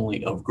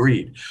 certainly of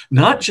greed,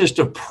 not just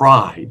of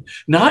pride,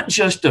 not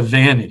just of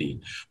vanity,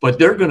 but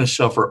they're going to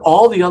suffer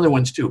all the other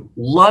ones too.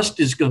 Lust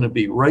is going to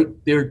be right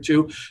there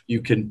too.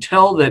 You can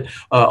tell that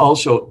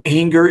also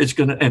anger is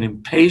going to, and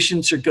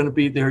impatience are going to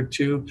be there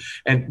too.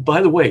 And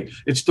by the way,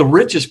 it's the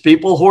richest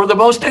people who are the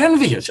most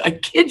envious. I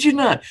kid you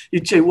not.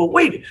 You'd say, well,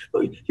 wait,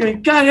 he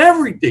got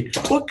everything.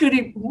 What could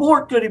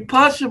he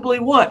possibly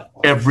want?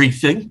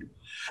 Everything.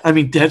 I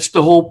mean, that's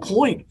the whole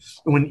point.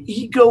 When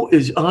ego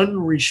is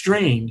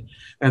unrestrained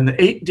and the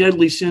 8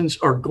 deadly sins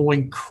are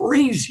going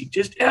crazy,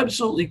 just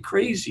absolutely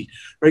crazy,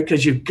 right?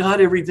 Because you've got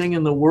everything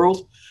in the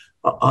world.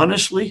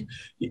 Honestly,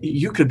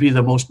 you could be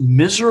the most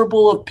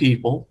miserable of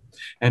people,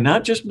 and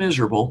not just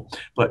miserable,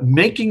 but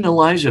making the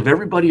lives of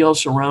everybody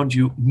else around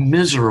you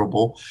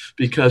miserable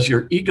because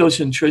your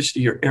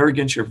egocentricity, your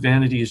arrogance, your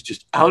vanity is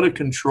just out of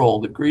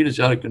control. The greed is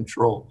out of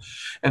control.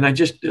 And I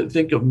just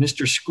think of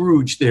Mr.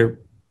 Scrooge there,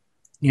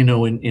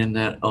 in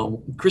that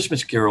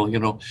Christmas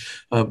Carol,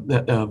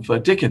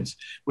 of Dickens,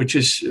 which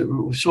is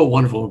so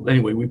wonderful.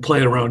 Anyway, we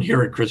play it around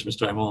here at Christmas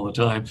time all the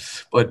time.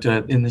 But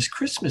in this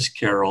Christmas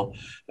Carol,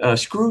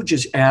 Scrooge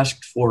is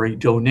asked for a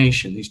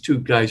donation. These 2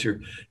 guys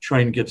are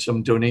trying to get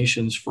some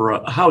donations for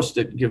a house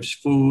that gives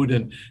food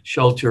and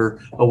shelter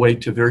away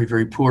to very,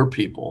 very poor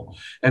people.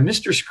 And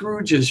Mr.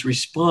 Scrooge's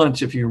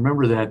response, if you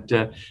remember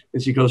that,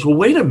 is he goes, well,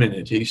 wait a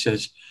minute. He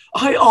says,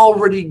 I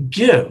already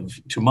give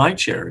to my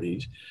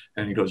charities.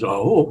 And he goes,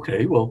 oh,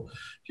 okay, well,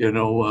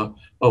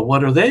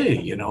 what are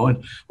they,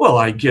 And, well,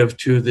 I give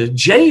to the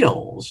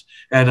jails,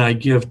 and I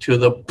give to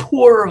the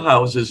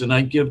poorhouses, and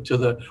I give to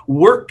the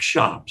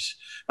workshops.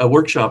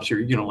 Workshops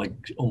are, like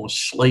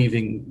almost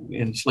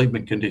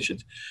enslavement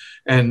conditions.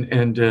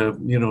 And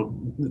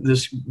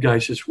this guy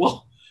says,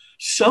 well,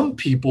 some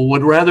people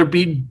would rather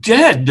be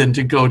dead than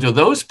to go to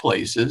those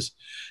places.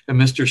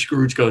 And Mr.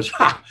 Scrooge goes,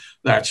 ha,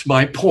 that's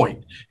my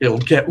point. It'll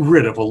get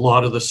rid of a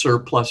lot of the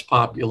surplus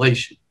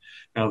population.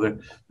 Now,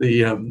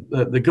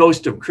 the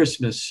ghost of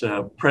Christmas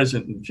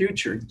present and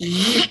future,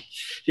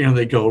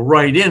 they go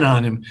right in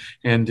on him,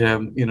 and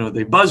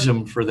they buzz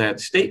him for that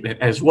statement,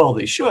 as well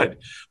they should.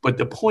 But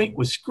the point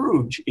with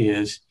Scrooge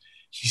is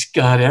he's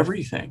got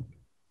everything,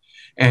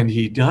 and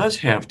he does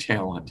have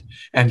talent,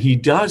 and he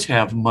does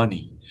have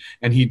money,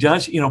 and he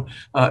does,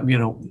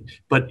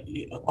 but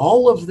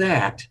all of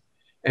that,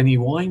 and he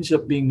winds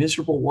up being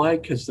miserable. Why?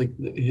 Because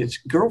his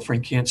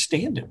girlfriend can't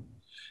stand him.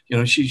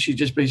 She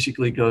just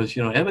basically goes,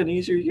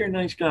 Ebenezer, you're a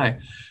nice guy,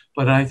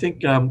 but I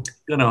think I'm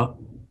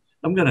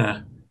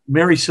gonna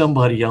marry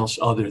somebody else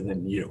other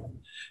than you,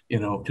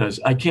 because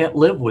I can't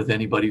live with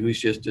anybody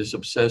who's just as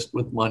obsessed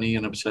with money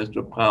and obsessed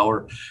with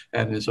power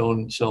and his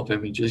own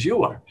self-image as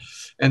you are.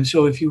 And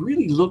so if you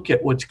really look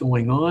at what's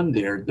going on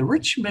there, the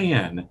rich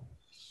man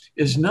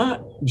is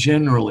not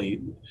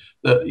generally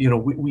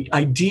we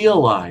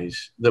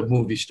idealize the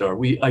movie star.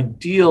 We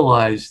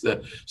idealize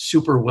the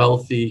super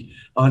wealthy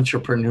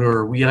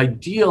entrepreneur. We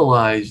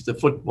idealize the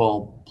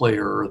football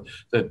player,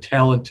 the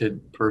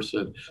talented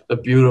person, the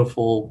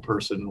beautiful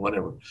person,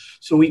 whatever.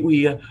 So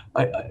we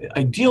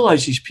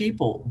idealize these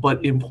people.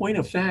 But in point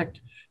of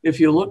fact, if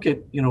you look at,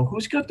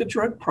 who's got the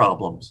drug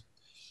problems?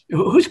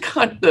 Who's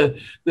got the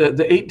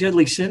 8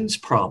 deadly sins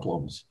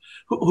problems?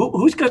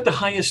 Who's got the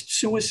highest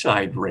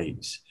suicide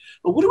rates?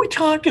 What are we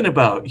talking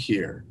about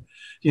here?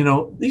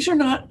 These are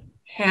not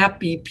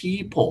happy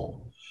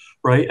people,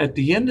 right? At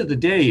the end of the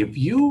day, if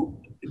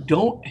you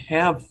don't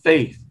have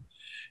faith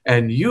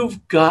and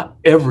you've got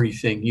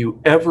everything you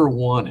ever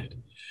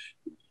wanted,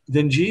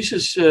 then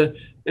Jesus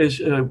is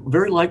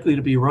very likely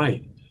to be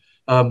right.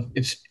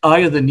 It's eye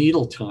of the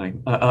needle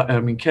time.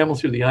 Camel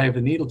through the eye of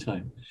the needle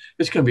time.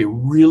 It's going to be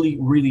really,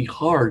 really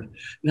hard,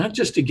 not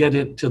just to get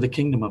into the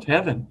kingdom of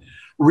heaven,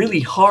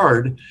 really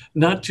hard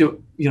not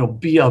to,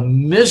 be a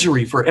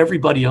misery for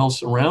everybody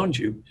else around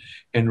you,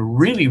 and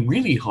really,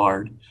 really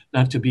hard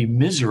not to be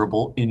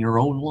miserable in your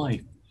own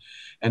life.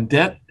 And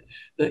that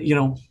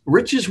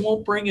riches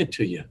won't bring it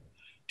to you.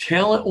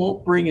 Talent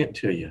won't bring it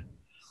to you.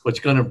 What's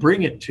going to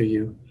bring it to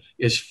you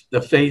is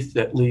the faith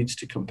that leads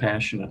to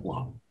compassionate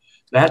love.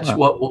 That's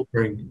what will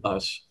bring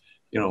us,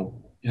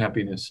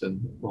 happiness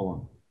and so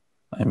on.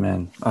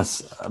 Amen.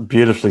 That's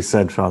beautifully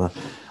said, Father.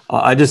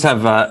 I just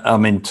have,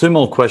 2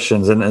 more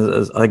questions, and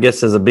I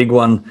guess there's a big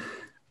one.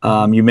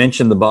 You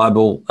mentioned the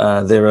Bible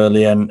there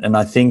earlier, and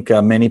I think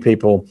many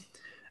people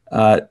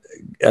are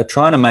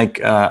trying to make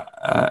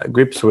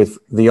grips with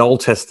the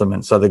Old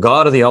Testament. So the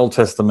God of the Old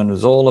Testament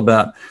is all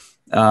about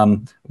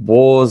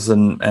wars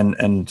and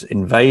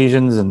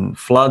invasions and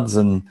floods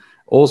and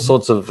all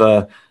sorts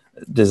of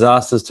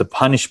disasters to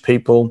punish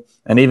people,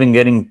 and even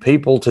getting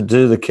people to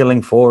do the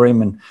killing for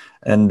him,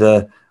 and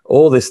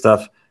all this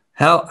stuff.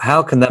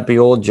 How can that be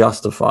all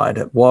justified?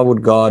 Why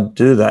would God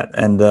do that?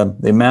 And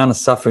the amount of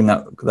suffering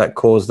that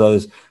caused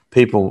those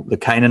people, the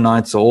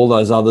Canaanites, or all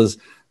those others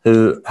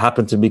who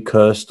happen to be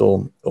cursed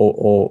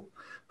or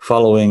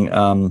following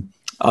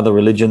other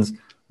religions.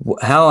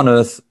 How on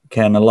earth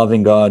can a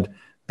loving God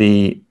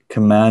be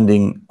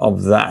commanding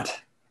of that?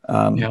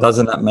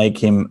 Doesn't that make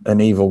him an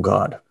evil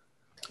God?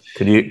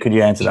 Could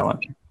you answer that one?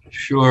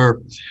 Sure.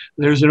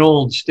 There's an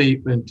old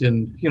statement,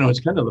 and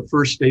it's kind of the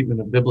first statement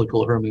of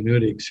biblical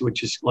hermeneutics,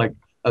 which is like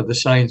the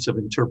science of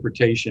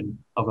interpretation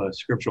of a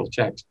scriptural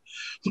text.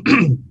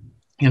 On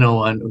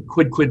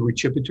quid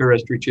recipitur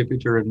est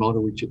recipitur and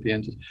modo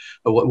recipientis.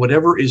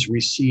 Whatever is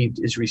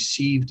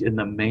received in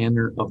the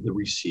manner of the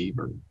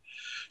receiver.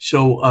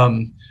 So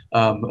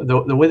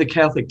the way the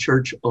Catholic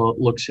Church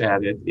looks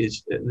at it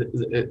is,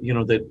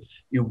 that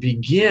you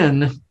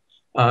begin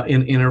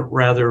in a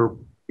rather,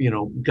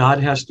 God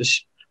has to.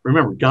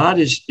 Remember, God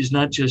is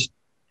not just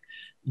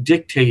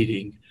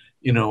dictating,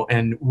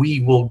 and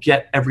we will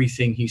get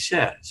everything he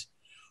says.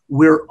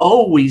 We're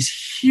always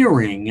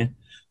hearing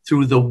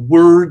through the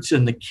words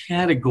and the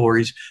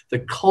categories, the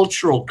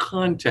cultural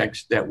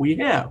context that we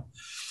have.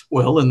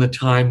 Well, in the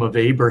time of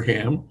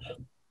Abraham,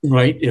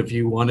 right, if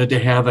you wanted to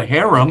have a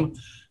harem,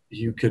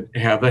 you could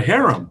have a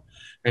harem.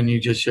 And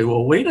you just say,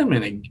 well, wait a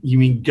minute. You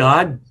mean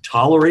God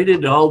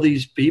tolerated all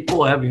these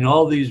people having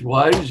all these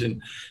wives? And,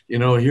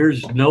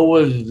 here's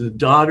Noah, the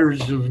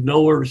daughters of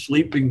Noah are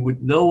sleeping with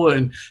Noah.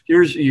 And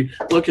you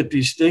look at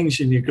these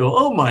things and you go,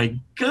 oh my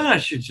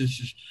gosh, it's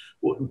just,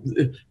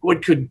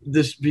 what could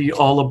this be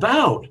all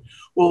about?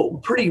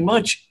 Well, pretty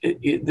much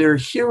they're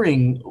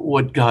hearing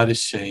what God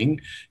is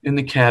saying in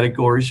the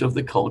categories of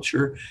the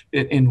culture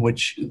in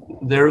which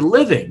they're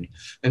living.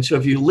 And so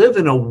if you live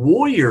in a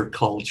warrior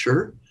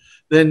culture,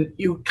 then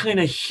you kind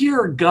of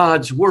hear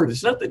God's word.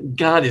 It's not that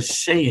God is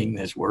saying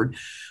this word.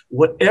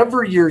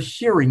 Whatever you're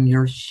hearing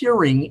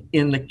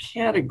in the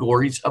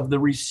categories of the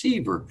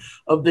receiver,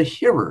 of the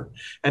hearer.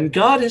 And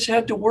God has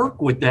had to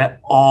work with that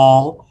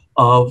all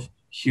of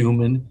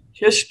human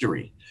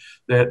history,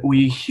 that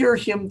we hear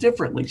him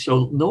differently.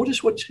 So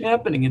notice what's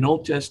happening in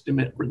Old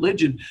Testament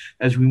religion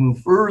as we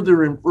move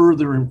further and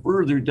further and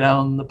further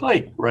down the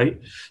pike,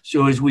 right?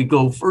 So as we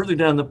go further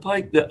down the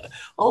pike,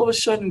 all of a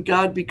sudden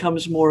God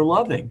becomes more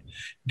loving.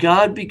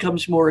 God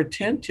becomes more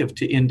attentive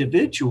to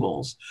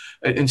individuals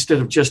instead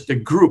of just the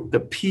group, the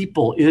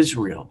people,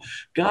 Israel.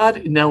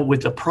 God, now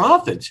with the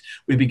prophets,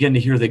 we begin to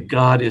hear that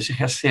God is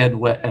hesed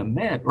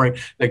ve'emet, right?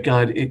 That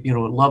God,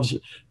 loves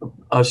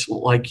us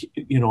like,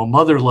 a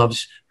mother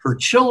loves her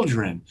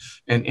children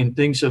and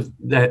things of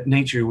that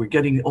nature. We're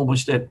getting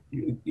almost that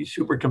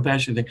super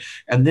compassion thing.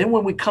 And then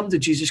when we come to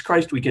Jesus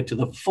Christ, we get to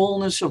the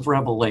fullness of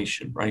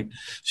revelation, right?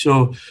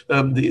 So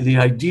the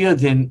idea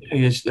then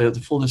is the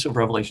fullness of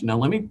revelation. Now,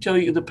 let me tell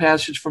you the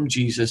passage from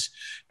Jesus,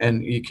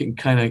 and you can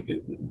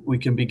we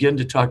can begin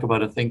to talk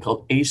about a thing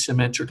called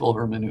asymmetrical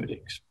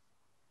hermeneutics.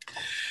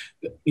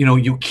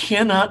 You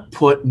cannot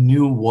put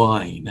new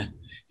wine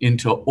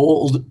into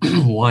old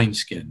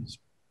wineskins.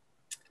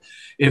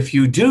 If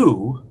you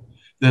do,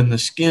 then the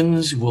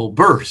skins will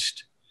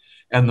burst,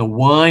 and the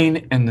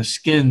wine and the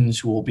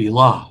skins will be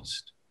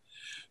lost.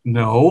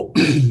 No,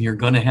 you're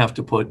going to have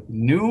to put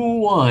new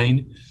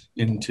wine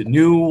into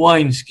new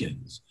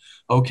wineskins.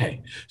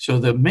 Okay, so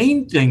the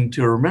main thing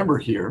to remember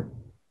here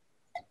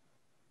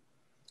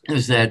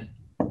is that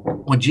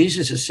what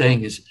Jesus is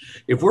saying is,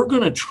 if we're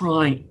going to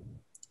try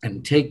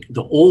and take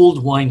the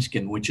old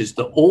wineskin, which is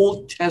the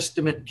Old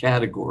Testament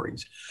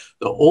categories,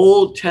 the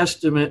Old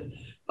Testament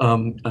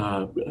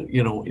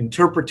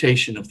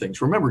interpretation of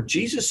things. Remember,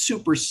 Jesus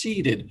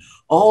superseded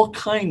all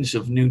kinds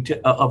of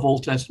of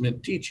Old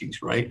Testament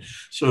teachings, right?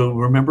 So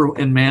remember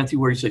in Matthew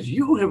where he says,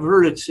 "You have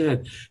heard it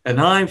said, an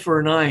eye for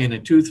an eye and a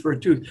tooth for a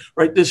tooth,"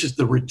 right? This is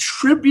the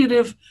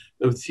retributive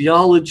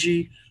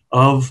theology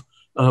of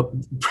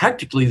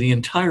practically the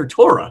entire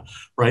Torah,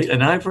 right?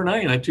 An eye for an eye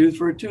and a tooth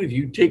for a tooth.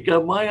 You take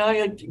out my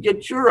eye, I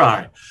get your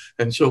eye,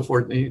 and so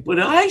forth. But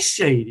I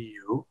say to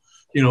you,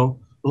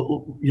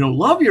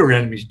 love your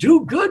enemies,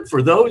 do good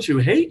for those who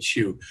hate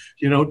you,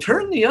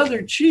 turn the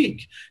other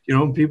cheek.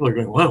 People are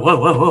going,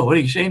 whoa, what are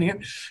you saying here?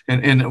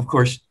 And of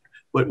course,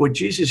 what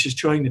Jesus is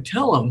trying to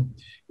tell them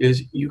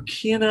is, you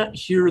cannot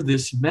hear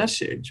this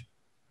message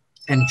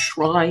and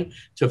try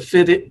to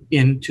fit it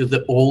into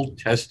the Old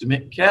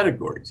Testament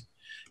categories.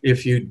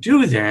 If you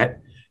do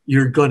that,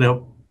 you're going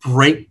to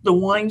break the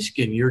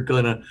wineskin. You're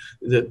going to,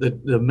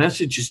 the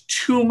message is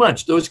too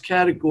much. Those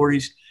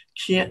categories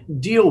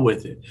can't deal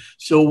with it.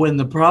 So when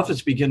the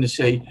prophets begin to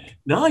say,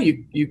 no,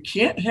 you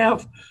can't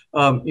have,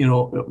 a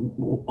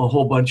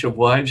whole bunch of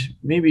wives,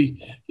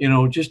 maybe,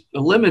 just a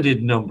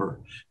limited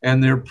number.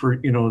 And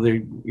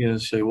they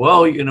say,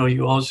 well,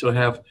 you also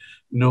have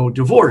no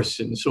divorce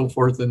and so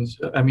forth. And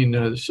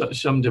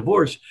some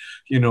divorce,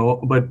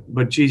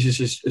 but Jesus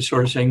is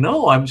sort of saying,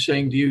 no, I'm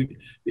saying to you,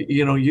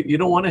 you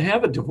don't want to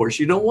have a divorce.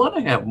 You don't want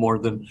to have more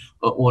than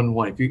one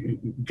wife.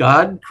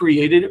 God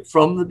created it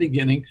from the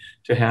beginning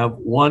to have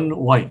one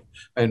wife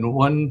and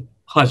one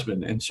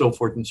husband and so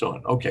forth and so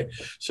on. Okay.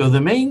 So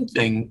the main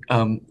thing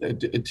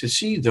to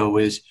see though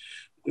is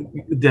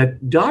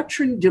that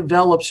doctrine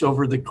develops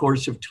over the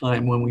course of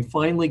time when we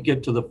finally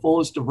get to the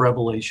fullest of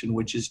revelation,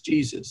 which is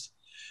Jesus.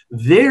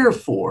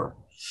 Therefore,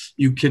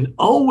 you can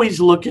always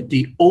look at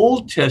the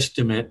Old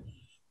Testament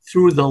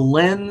through the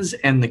lens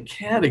and the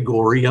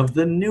category of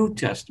the New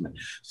Testament.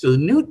 So the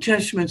New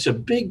Testament's a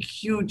big,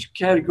 huge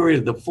category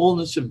of the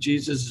fullness of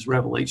Jesus'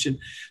 revelation.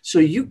 So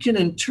you can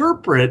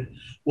interpret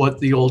what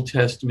the Old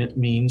Testament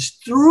means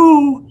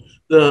through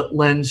the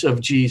lens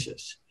of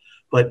Jesus.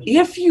 But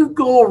if you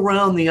go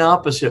around the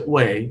opposite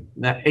way,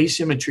 that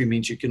asymmetry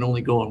means you can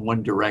only go in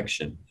one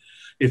direction.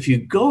 If you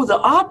go the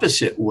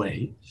opposite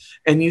way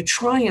and you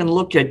try and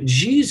look at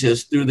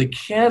Jesus through the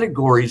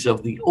categories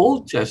of the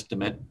Old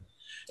Testament,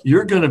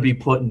 you're going to be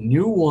putting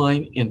new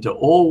wine into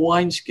old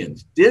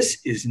wineskins. This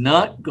is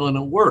not going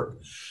to work.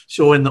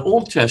 So in the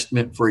Old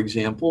Testament, for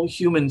example,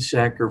 human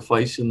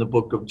sacrifice in the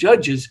book of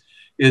Judges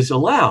is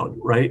allowed,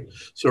 right?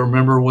 So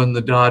remember when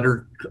the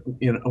daughter,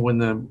 when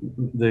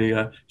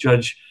the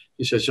judge,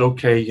 he says,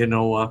 okay,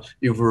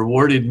 you've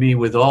rewarded me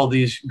with all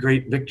these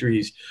great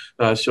victories.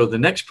 So the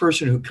next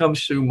person who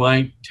comes through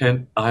my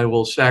tent, I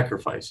will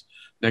sacrifice.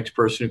 Next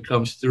person who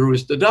comes through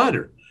is the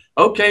daughter.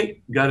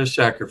 Okay, got a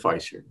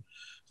sacrifice here.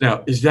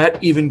 Now, is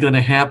that even going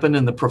to happen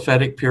in the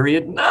prophetic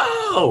period?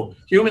 No.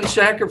 Human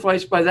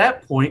sacrifice by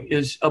that point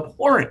is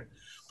abhorrent.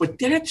 But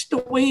that's the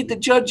way the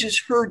judges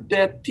heard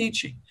that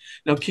teaching.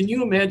 Now, can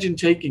you imagine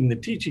taking the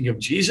teaching of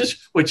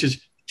Jesus, which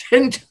is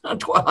 10 to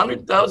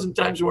 100,000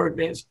 times more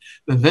advanced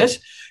than this,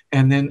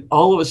 and then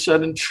all of a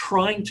sudden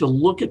trying to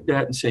look at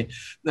that and say,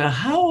 now,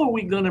 how are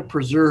we going to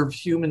preserve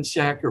human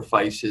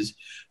sacrifices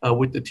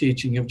with the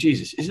teaching of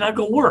Jesus? It's not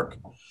going to work.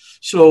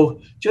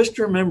 So just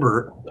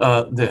remember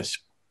this.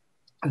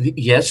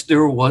 Yes,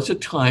 there was a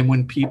time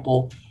when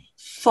people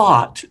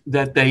thought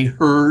that they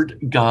heard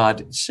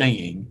God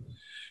saying,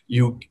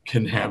 you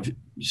can have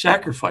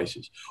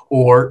sacrifices.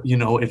 Or,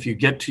 if you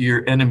get to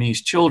your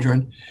enemy's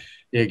children,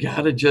 you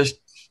got to just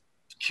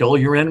kill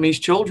your enemy's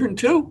children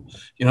too.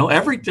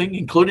 Everything,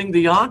 including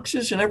the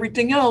oxes and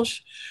everything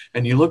else.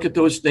 And you look at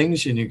those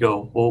things and you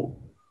go,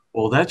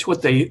 well, that's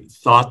what they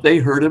thought they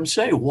heard him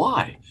say.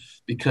 Why?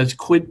 Because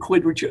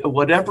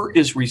whatever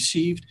is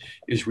received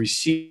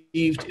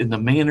in the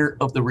manner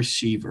of the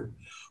receiver.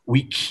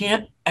 We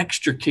can't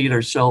extricate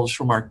ourselves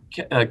from our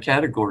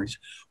categories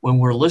when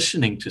we're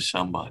listening to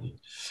somebody.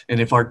 And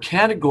if our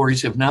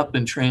categories have not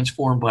been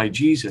transformed by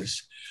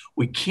Jesus,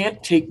 we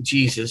can't take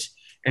Jesus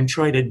and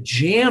try to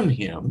jam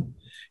him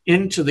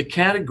into the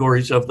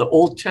categories of the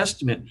Old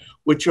Testament,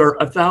 which are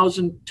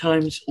 1,000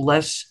 times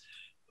less,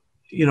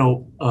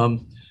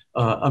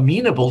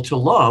 amenable to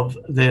love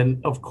than,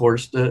 of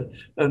course, not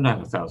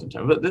 1,000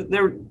 times, but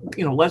they're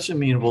less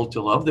amenable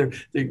to love.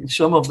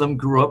 Some of them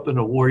grew up in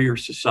a warrior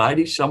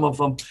society. Some of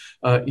them,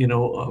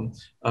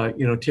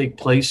 take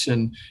place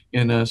in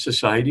a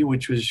society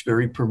which was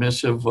very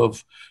permissive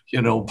of,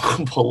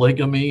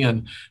 polygamy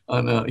and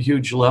on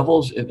huge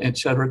levels, et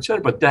cetera, et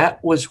cetera. But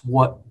that was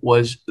what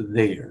was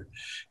there,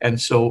 and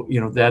so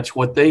that's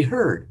what they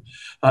heard.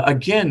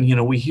 Again,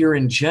 we hear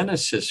in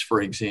Genesis,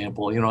 for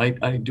example,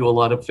 I do a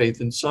lot of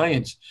faith and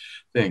science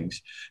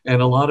things.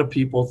 And a lot of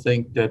people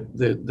think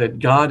that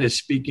God is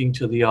speaking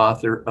to the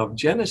author of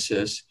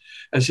Genesis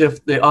as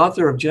if the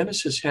author of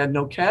Genesis had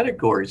no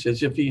categories,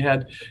 as if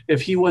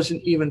he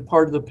wasn't even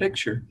part of the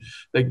picture,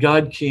 that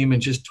God came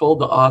and just told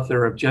the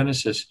author of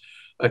Genesis,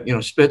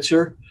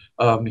 Spitzer,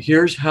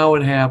 here's how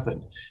it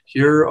happened.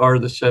 Here are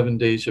the 7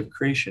 days of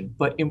creation.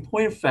 But in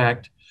point of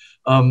fact,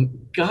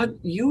 God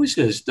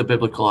uses the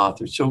biblical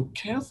authors. So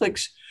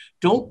Catholics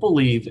don't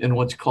believe in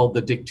what's called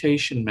the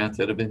dictation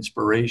method of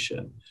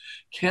inspiration.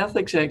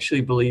 Catholics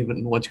actually believe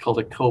in what's called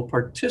a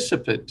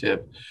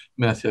co-participative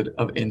method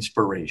of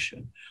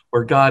inspiration,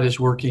 where God is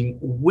working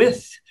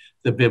with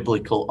the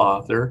biblical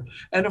author.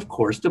 And of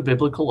course, the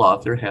biblical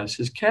author has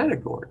his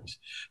categories.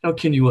 Now,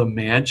 can you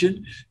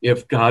imagine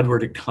if God were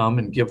to come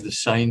and give the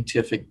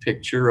scientific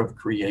picture of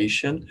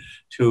creation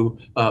to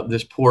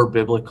this poor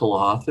biblical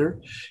author?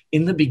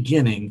 In the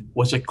beginning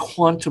was a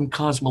quantum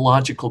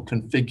cosmological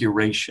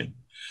configuration,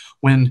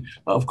 when,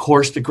 of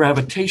course, the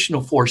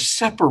gravitational force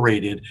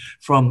separated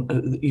from,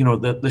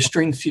 the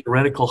string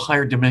theoretical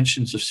higher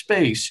dimensions of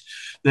space,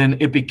 then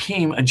it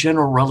became a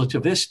general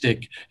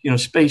relativistic,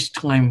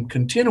 space-time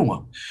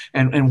continuum.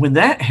 And when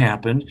that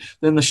happened,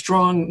 then the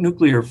strong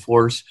nuclear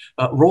force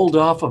rolled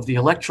off of the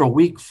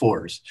electroweak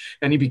force.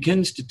 And he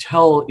begins to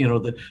tell,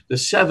 the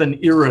 7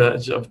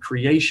 eras of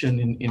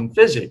creation in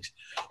physics.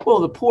 Well,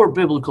 the poor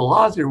biblical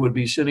author would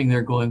be sitting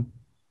there going,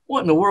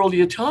 what in the world are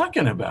you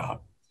talking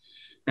about?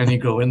 And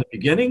he'd go, in the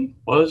beginning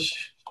was,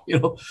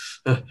 was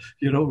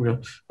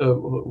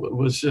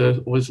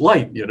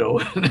light,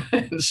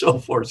 and so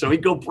forth. So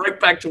he'd go right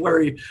back to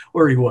where he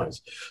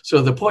was.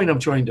 So the point I'm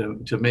trying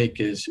to make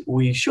is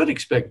we should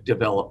expect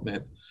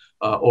development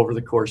over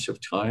the course of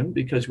time,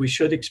 because we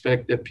should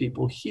expect that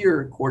people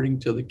hear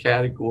according to the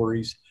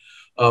categories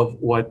of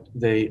what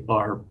they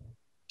are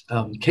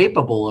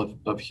capable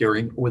of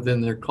hearing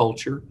within their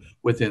culture,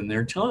 within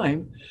their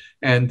time.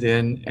 And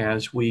then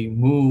as we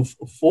move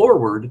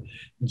forward,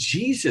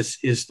 Jesus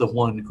is the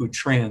one who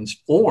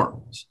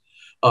transforms,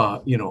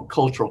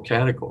 cultural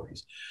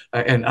categories.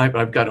 And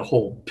I've got a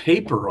whole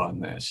paper on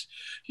this,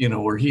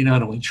 where he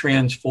not only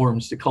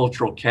transforms the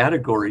cultural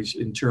categories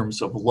in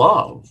terms of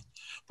love,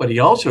 but he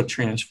also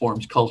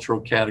transforms cultural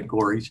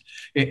categories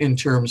in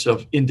terms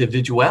of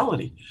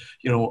individuality.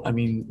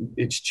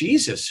 It's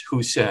Jesus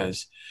who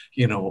says,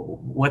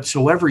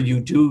 whatsoever you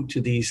do to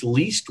these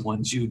least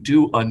ones, you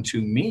do unto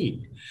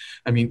me.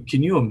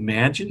 Can you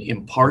imagine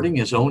imparting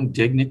his own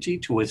dignity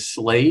to a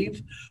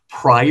slave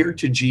prior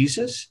to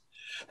Jesus?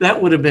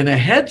 That would have been a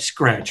head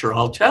scratcher,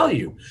 I'll tell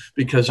you,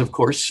 because, of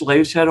course,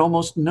 slaves had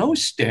almost no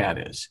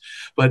status.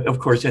 But, of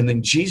course, and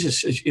then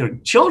Jesus,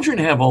 children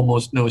have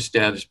almost no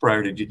status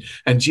prior to Jesus.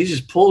 And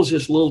Jesus pulls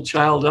this little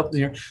child up in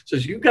the air,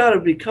 says, you got to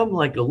become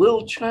like a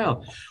little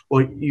child.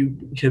 Well, you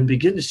can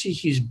begin to see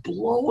he's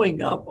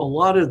blowing up a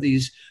lot of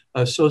these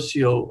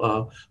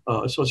sociological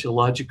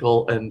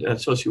and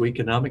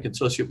socioeconomic and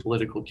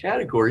sociopolitical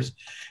categories.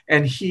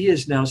 And he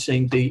is now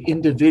saying the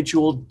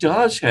individual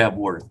does have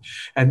worth.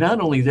 And not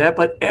only that,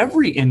 but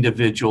every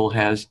individual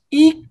has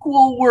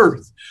equal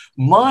worth.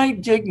 My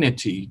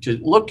dignity, to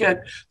look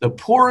at the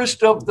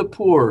poorest of the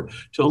poor,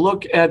 to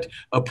look at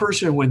a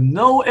person with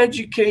no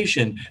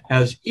education,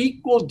 has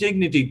equal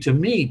dignity to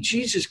me,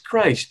 Jesus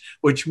Christ,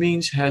 which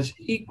means has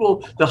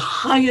equal, the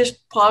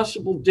highest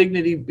possible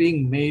dignity,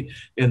 being made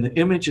in the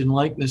image and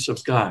likeness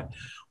of God.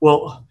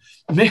 Well,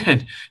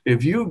 man,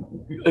 if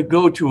you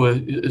go to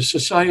a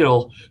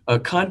societal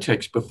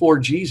context before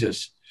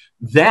Jesus,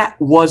 that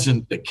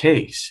wasn't the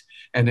case.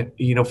 And,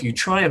 if you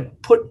try and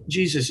put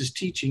Jesus's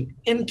teaching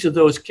into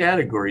those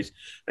categories,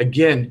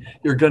 again,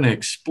 you're going to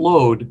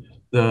explode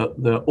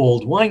the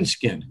old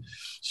wineskin.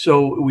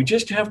 So we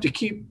just have to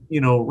keep,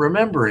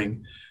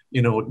 remembering,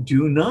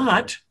 do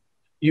not.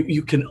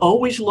 You can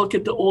always look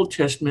at the Old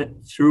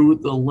Testament through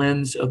the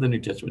lens of the New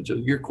Testament. So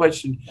your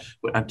question,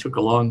 I took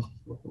a long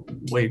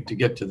way to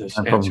get to this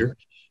answer,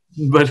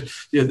 but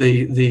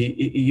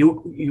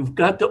you've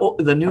got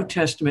the New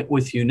Testament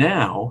with you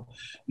now.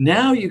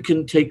 Now you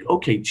can take,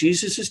 okay,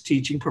 Jesus's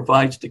teaching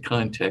provides the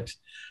context.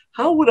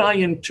 How would I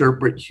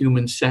interpret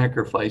human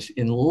sacrifice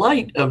in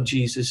light of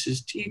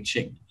Jesus's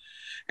teaching?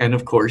 And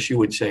of course, you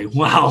would say,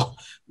 well,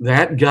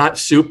 that got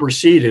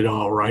superseded,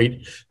 all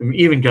right.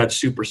 Even got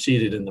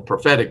superseded in the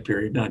prophetic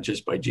period, not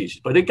just by Jesus,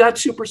 but it got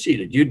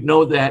superseded. You'd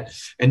know that,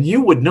 and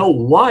you would know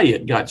why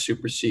it got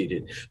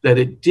superseded, that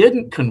it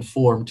didn't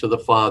conform to the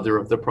father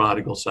of the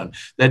prodigal son,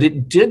 that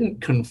it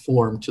didn't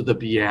conform to the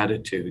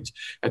Beatitudes,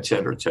 et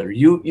cetera, et cetera.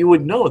 You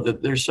would know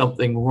that there's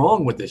something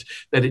wrong with this,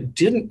 that it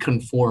didn't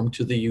conform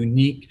to the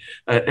unique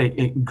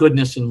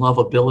goodness and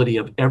lovability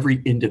of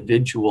every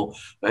individual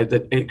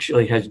that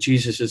actually has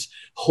Jesus's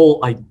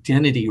whole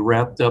identity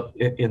wrapped up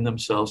in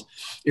themselves,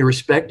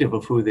 irrespective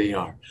of who they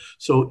are.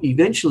 So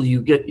eventually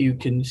you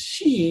can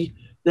see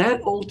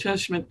that Old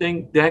Testament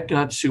thing that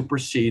got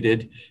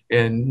superseded,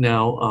 and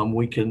now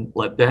we can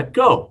let that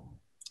go.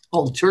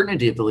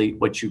 Alternatively,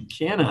 what you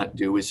cannot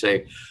do is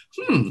say,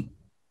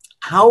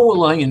 how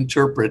will I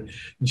interpret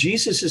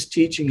Jesus's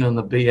teaching on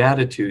the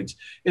Beatitudes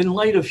in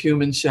light of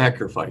human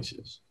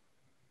sacrifices?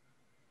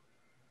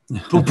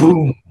 Boom,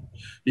 boom.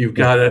 You've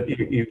got to,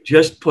 you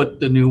just put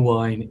the new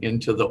wine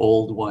into the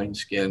old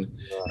wineskin,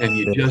 and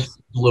you just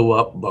blew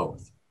up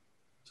both.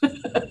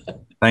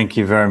 Thank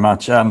you very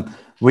much.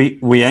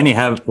 We only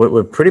have,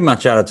 we're pretty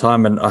much out of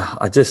time, and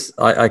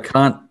I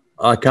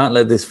can't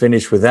let this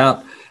finish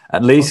without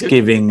at least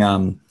giving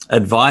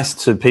advice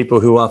to people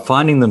who are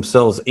finding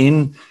themselves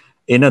in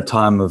a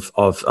time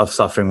of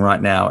suffering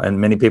right now. And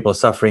many people are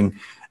suffering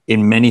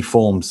in many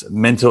forms.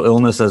 Mental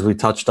illness, as we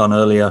touched on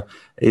earlier,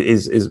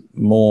 is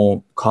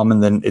more common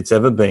than it's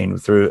ever been,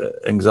 through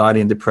anxiety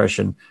and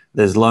depression.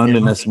 There's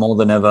loneliness more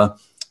than ever.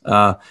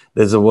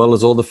 There's, as well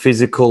as all the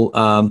physical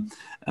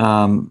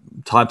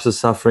types of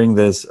suffering.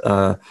 There's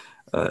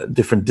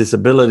different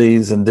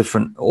disabilities and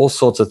different, all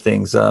sorts of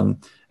things.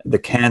 The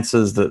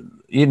cancers,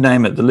 you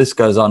name it, the list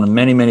goes on. And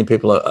many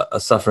people are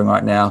suffering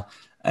right now.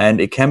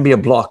 And it can be a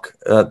block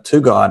to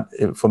God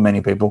for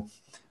many people.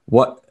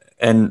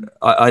 And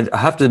I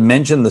have to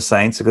mention the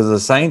saints, because the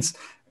saints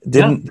they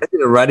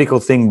did a radical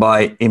thing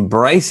by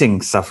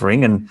embracing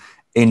suffering and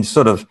in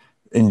sort of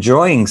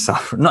enjoying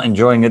suffering, not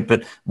enjoying it,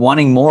 but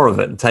wanting more of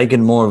it,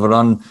 taking more of it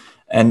on,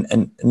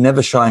 and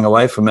never shying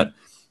away from it.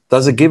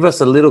 Does it give us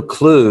a little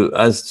clue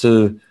as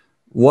to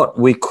what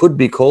we could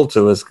be called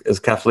to as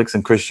Catholics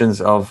and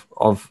Christians of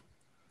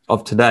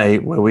today,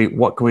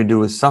 what can we do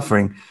with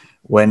suffering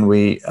when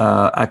we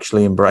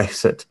actually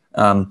embrace it?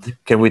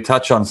 Can we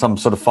touch on some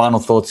sort of final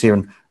thoughts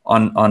here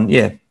on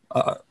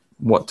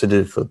what to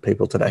do for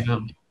people today?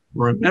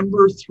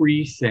 Remember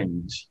three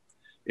things.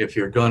 If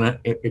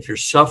you're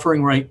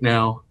suffering right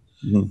now,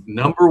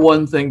 number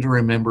one thing to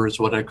remember is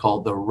what I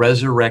call the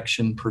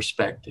resurrection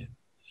perspective.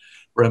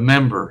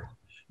 Remember,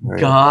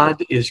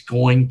 God is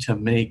going to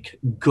make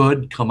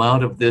good come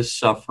out of this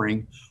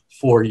suffering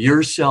for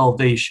your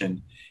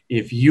salvation.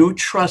 If you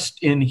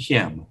trust in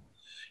him,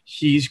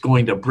 he's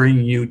going to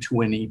bring you to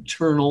an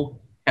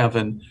eternal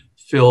heaven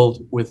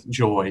filled with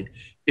joy.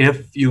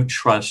 If you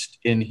trust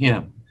in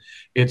him,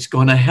 it's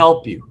going to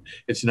help you.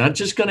 It's not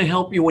just going to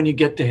help you when you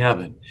get to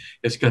heaven.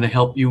 It's going to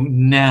help you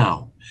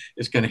now.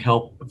 It's going to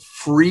help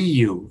free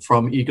you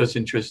from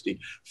egocentricity,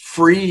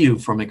 free you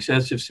from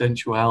excessive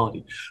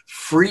sensuality,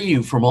 free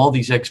you from all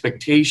these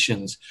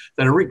expectations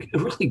that are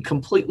really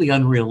completely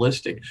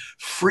unrealistic,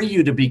 free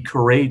you to be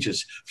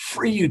courageous,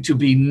 free you to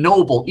be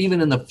noble,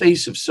 even in the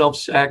face of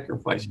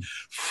self-sacrifice,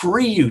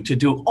 free you to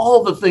do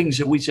all the things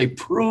that we say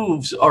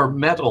proves our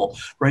mettle,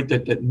 right?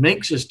 That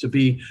makes us to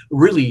be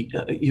really,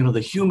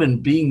 the human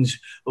beings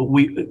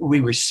we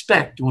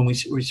respect. When we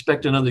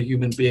respect another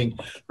human being,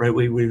 right?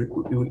 We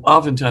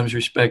oftentimes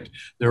respect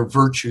their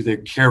virtue, their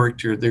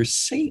character, their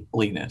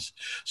saintliness.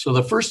 So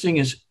the first thing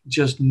is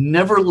just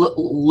never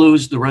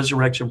lose the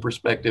resurrection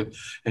perspective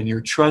and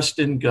your trust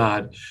in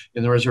God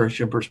in the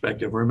resurrection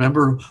perspective.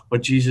 Remember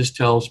what Jesus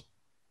tells,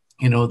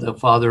 the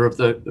father of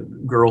the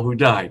girl who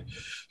died,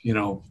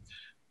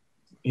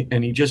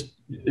 and he just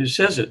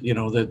says it,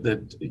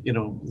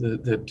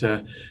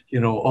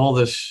 all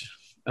this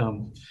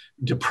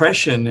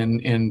depression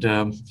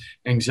and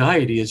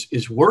anxiety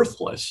is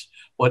worthless.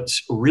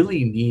 What's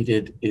really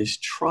needed is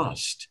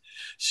trust.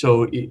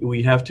 So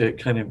we have to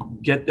kind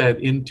of get that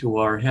into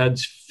our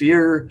heads.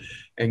 Fear,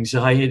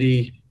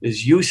 anxiety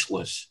is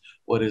useless.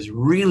 What is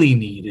really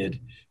needed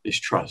is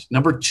trust.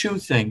 Number two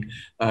thing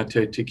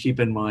to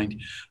keep in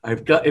mind,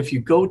 if you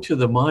go to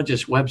the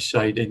Magis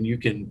website, and you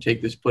can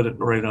take this, put it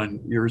right on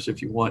yours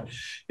if you want.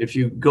 If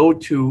you go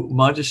to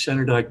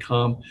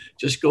magiscenter.com,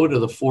 just go to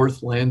the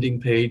fourth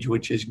landing page,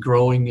 which is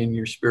growing in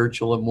your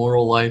spiritual and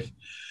moral life.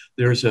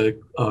 There's a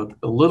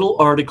little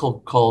article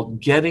called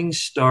Getting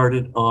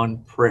Started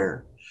on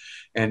Prayer.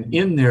 And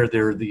in there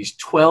are these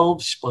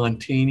 12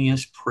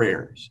 spontaneous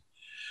prayers.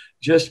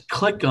 Just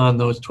click on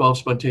those 12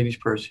 spontaneous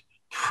prayers,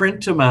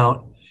 print them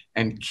out,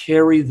 and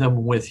carry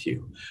them with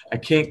you. I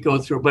can't go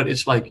through, but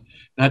it's like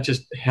not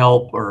just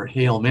help or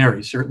Hail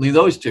Mary, certainly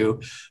those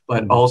two,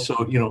 but also,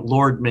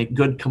 Lord, make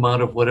good come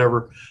out of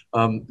whatever,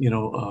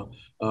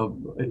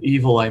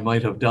 evil I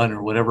might have done,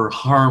 or whatever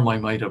harm I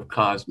might have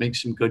caused. Make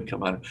some good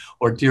come out of it.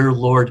 Or, dear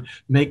Lord,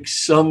 make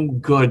some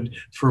good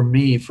for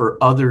me, for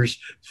others,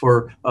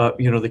 for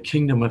the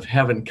kingdom of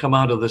heaven. Come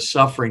out of the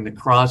suffering, the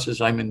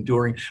crosses I'm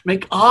enduring.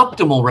 Make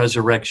optimal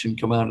resurrection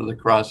come out of the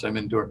cross I'm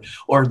enduring.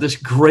 Or this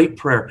great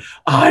prayer,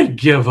 I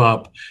give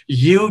up.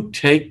 You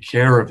take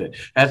care of it.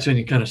 That's when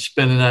you're kind of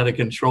spinning out of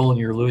control and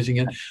you're losing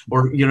it.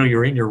 Or,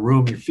 you're in your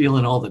room, you're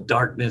feeling all the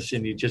darkness,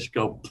 and you just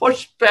go,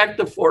 push back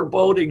the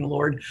foreboding,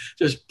 Lord.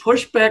 Just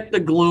push back the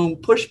gloom,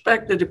 push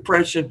back the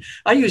depression.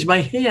 I use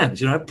my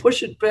hands, I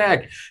push it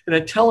back, and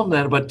I tell him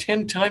that about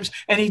 10 times,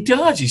 and he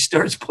does. He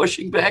starts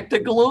pushing back the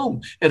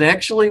gloom. It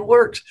actually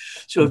works.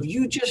 So if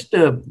you just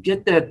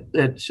get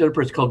that set of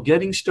prayers, it's called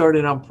Getting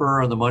Started on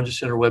Prayer on the Magis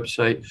Center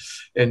website,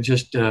 and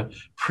just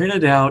print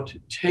it out,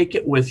 take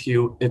it with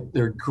you.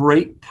 They're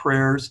great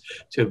prayers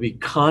to be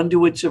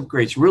conduits of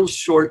grace, real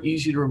short,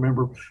 easy to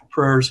remember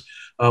prayers.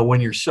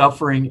 When you're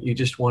suffering, you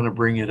just want to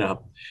bring it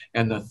up.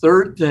 And the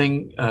third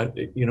thing,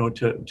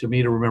 to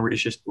me to remember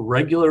is just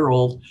regular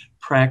old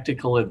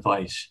practical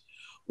advice.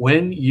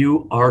 When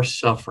you are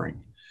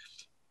suffering,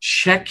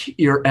 check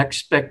your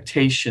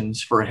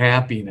expectations for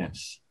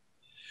happiness.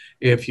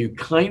 If you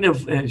kind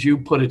of, as you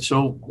put it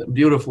so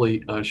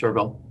beautifully,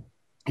 Charbel,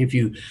 if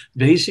you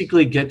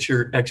basically get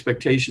your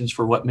expectations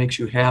for what makes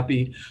you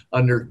happy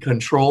under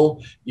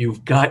control,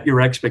 you've got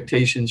your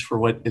expectations for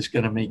what is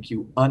going to make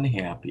you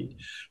unhappy.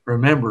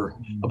 Remember,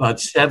 about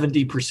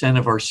 70%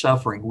 of our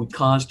suffering we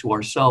cause to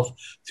ourselves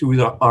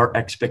through our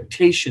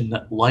expectation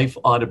that life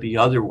ought to be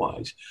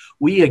otherwise.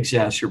 We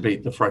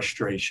exacerbate the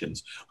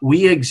frustrations.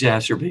 We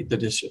exacerbate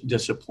the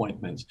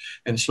disappointments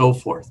and so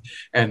forth.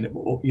 And,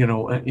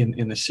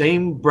 in the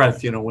same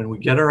breath, when we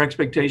get our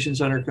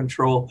expectations under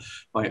control,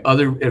 my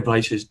other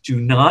advice is do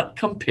not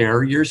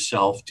compare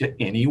yourself to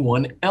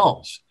anyone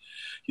else.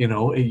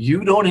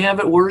 You don't have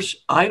it worse.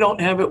 I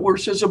don't have it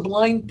worse as a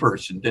blind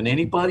person than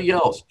anybody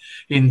else.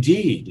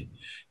 Indeed,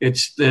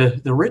 it's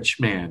the rich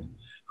man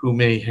who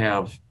may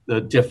have the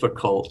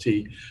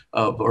difficulty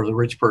or the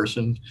rich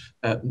person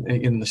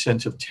in the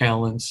sense of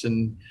talents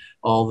and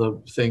all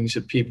the things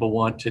that people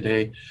want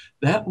today.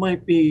 That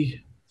might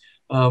be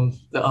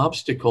the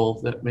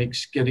obstacle that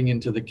makes getting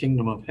into the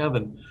kingdom of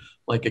heaven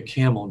like a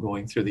camel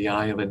going through the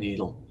eye of a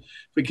needle.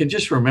 If we can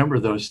just remember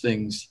those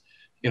things,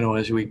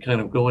 as we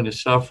kind of go into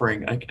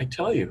suffering, I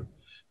tell you,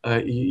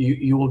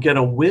 you will get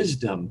a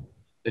wisdom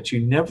that you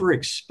never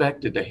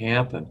expected to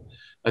happen,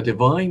 a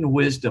divine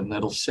wisdom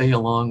that'll say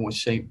along with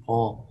St.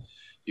 Paul,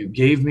 you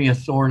gave me a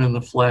thorn in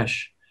the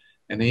flesh,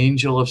 an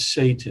angel of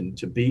Satan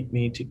to beat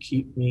me, to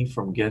keep me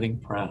from getting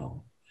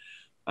proud.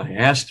 I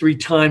asked 3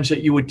 times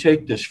that you would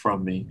take this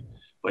from me,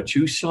 but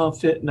you saw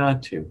fit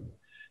not to.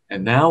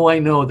 And now I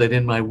know that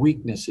in my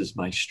weakness is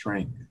my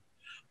strength.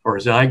 For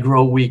as I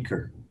grow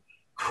weaker,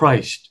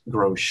 Christ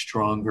grows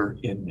stronger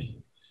in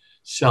me.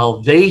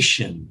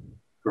 Salvation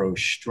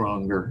grows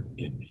stronger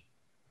in me.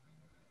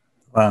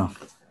 Wow.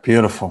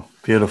 Beautiful.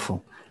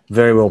 Beautiful.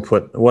 Very well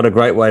put. What a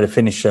great way to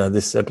finish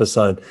this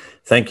episode.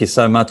 Thank you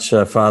so much,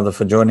 Father,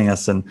 for joining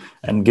us and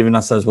giving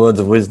us those words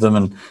of wisdom.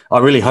 And I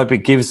really hope it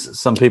gives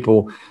some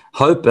people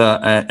hope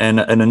and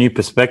a new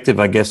perspective,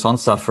 I guess, on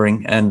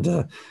suffering.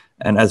 And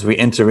as we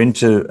enter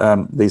into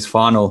these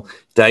final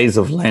days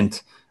of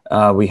Lent,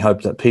 we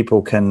hope that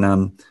people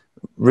can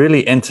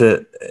really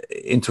enter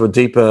into a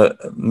deeper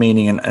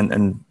meaning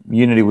and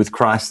unity with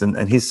Christ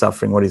and his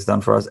suffering, what he's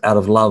done for us out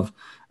of love.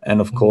 And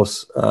of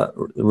course,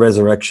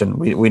 resurrection.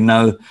 We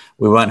know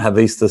we won't have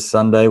Easter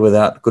Sunday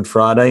without Good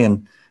Friday,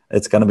 and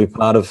it's going to be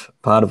part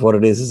of what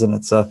it is, isn't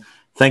it? So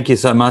thank you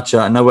so much.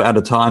 I know we're out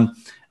of time.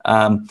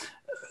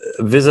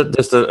 Visit,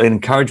 just an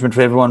encouragement for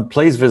everyone,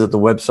 please visit the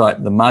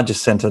website,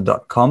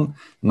 themargiscenter.com,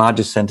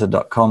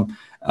 margiscenter.com.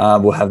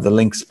 We'll have the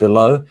links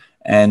below,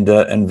 and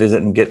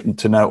visit and get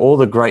to know all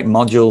the great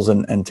modules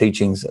and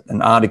teachings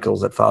and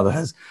articles that Father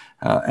has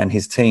and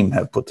his team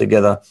have put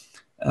together,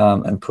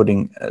 and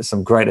putting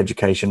some great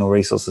educational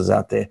resources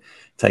out there.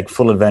 Take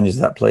full advantage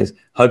of that, please.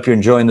 Hope you're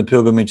enjoying the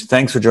pilgrimage.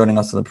 Thanks for joining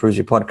us on the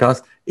Parousia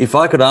podcast. If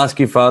I could ask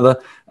you,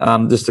 Father,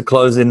 just to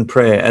close in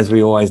prayer, as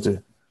we always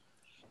do.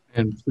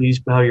 And please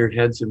bow your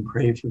heads and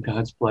pray for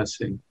God's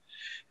blessing.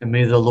 And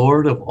may the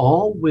Lord of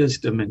all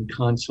wisdom and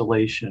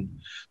consolation,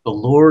 the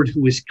Lord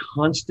who is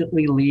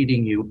constantly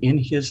leading you in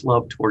his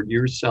love toward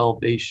your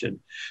salvation,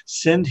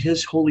 send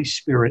his Holy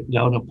Spirit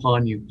down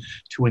upon you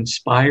to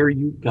inspire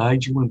you,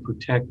 guide you, and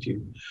protect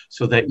you,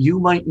 so that you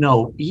might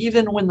know,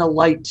 even when the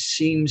light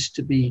seems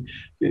to be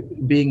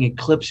being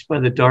eclipsed by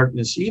the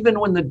darkness, even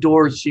when the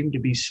doors seem to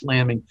be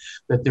slamming,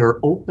 that there are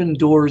open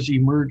doors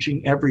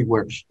emerging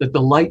everywhere, that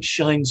the light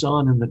shines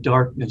on in the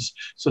darkness,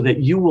 so that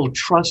you will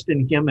trust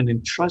in him, and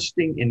in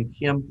trusting in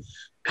him,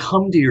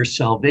 come to your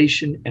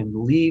salvation and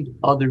lead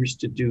others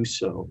to do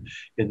so.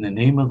 In the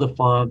name of the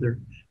Father,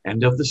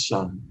 and of the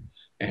Son,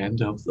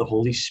 and of the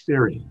Holy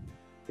Spirit.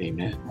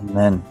 Amen.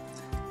 Amen.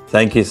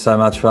 Thank you so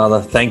much,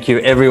 Father. Thank you,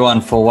 everyone,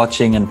 for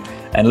watching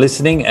and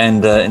listening.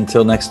 And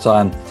until next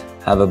time,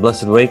 have a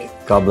blessed week.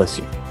 God bless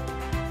you.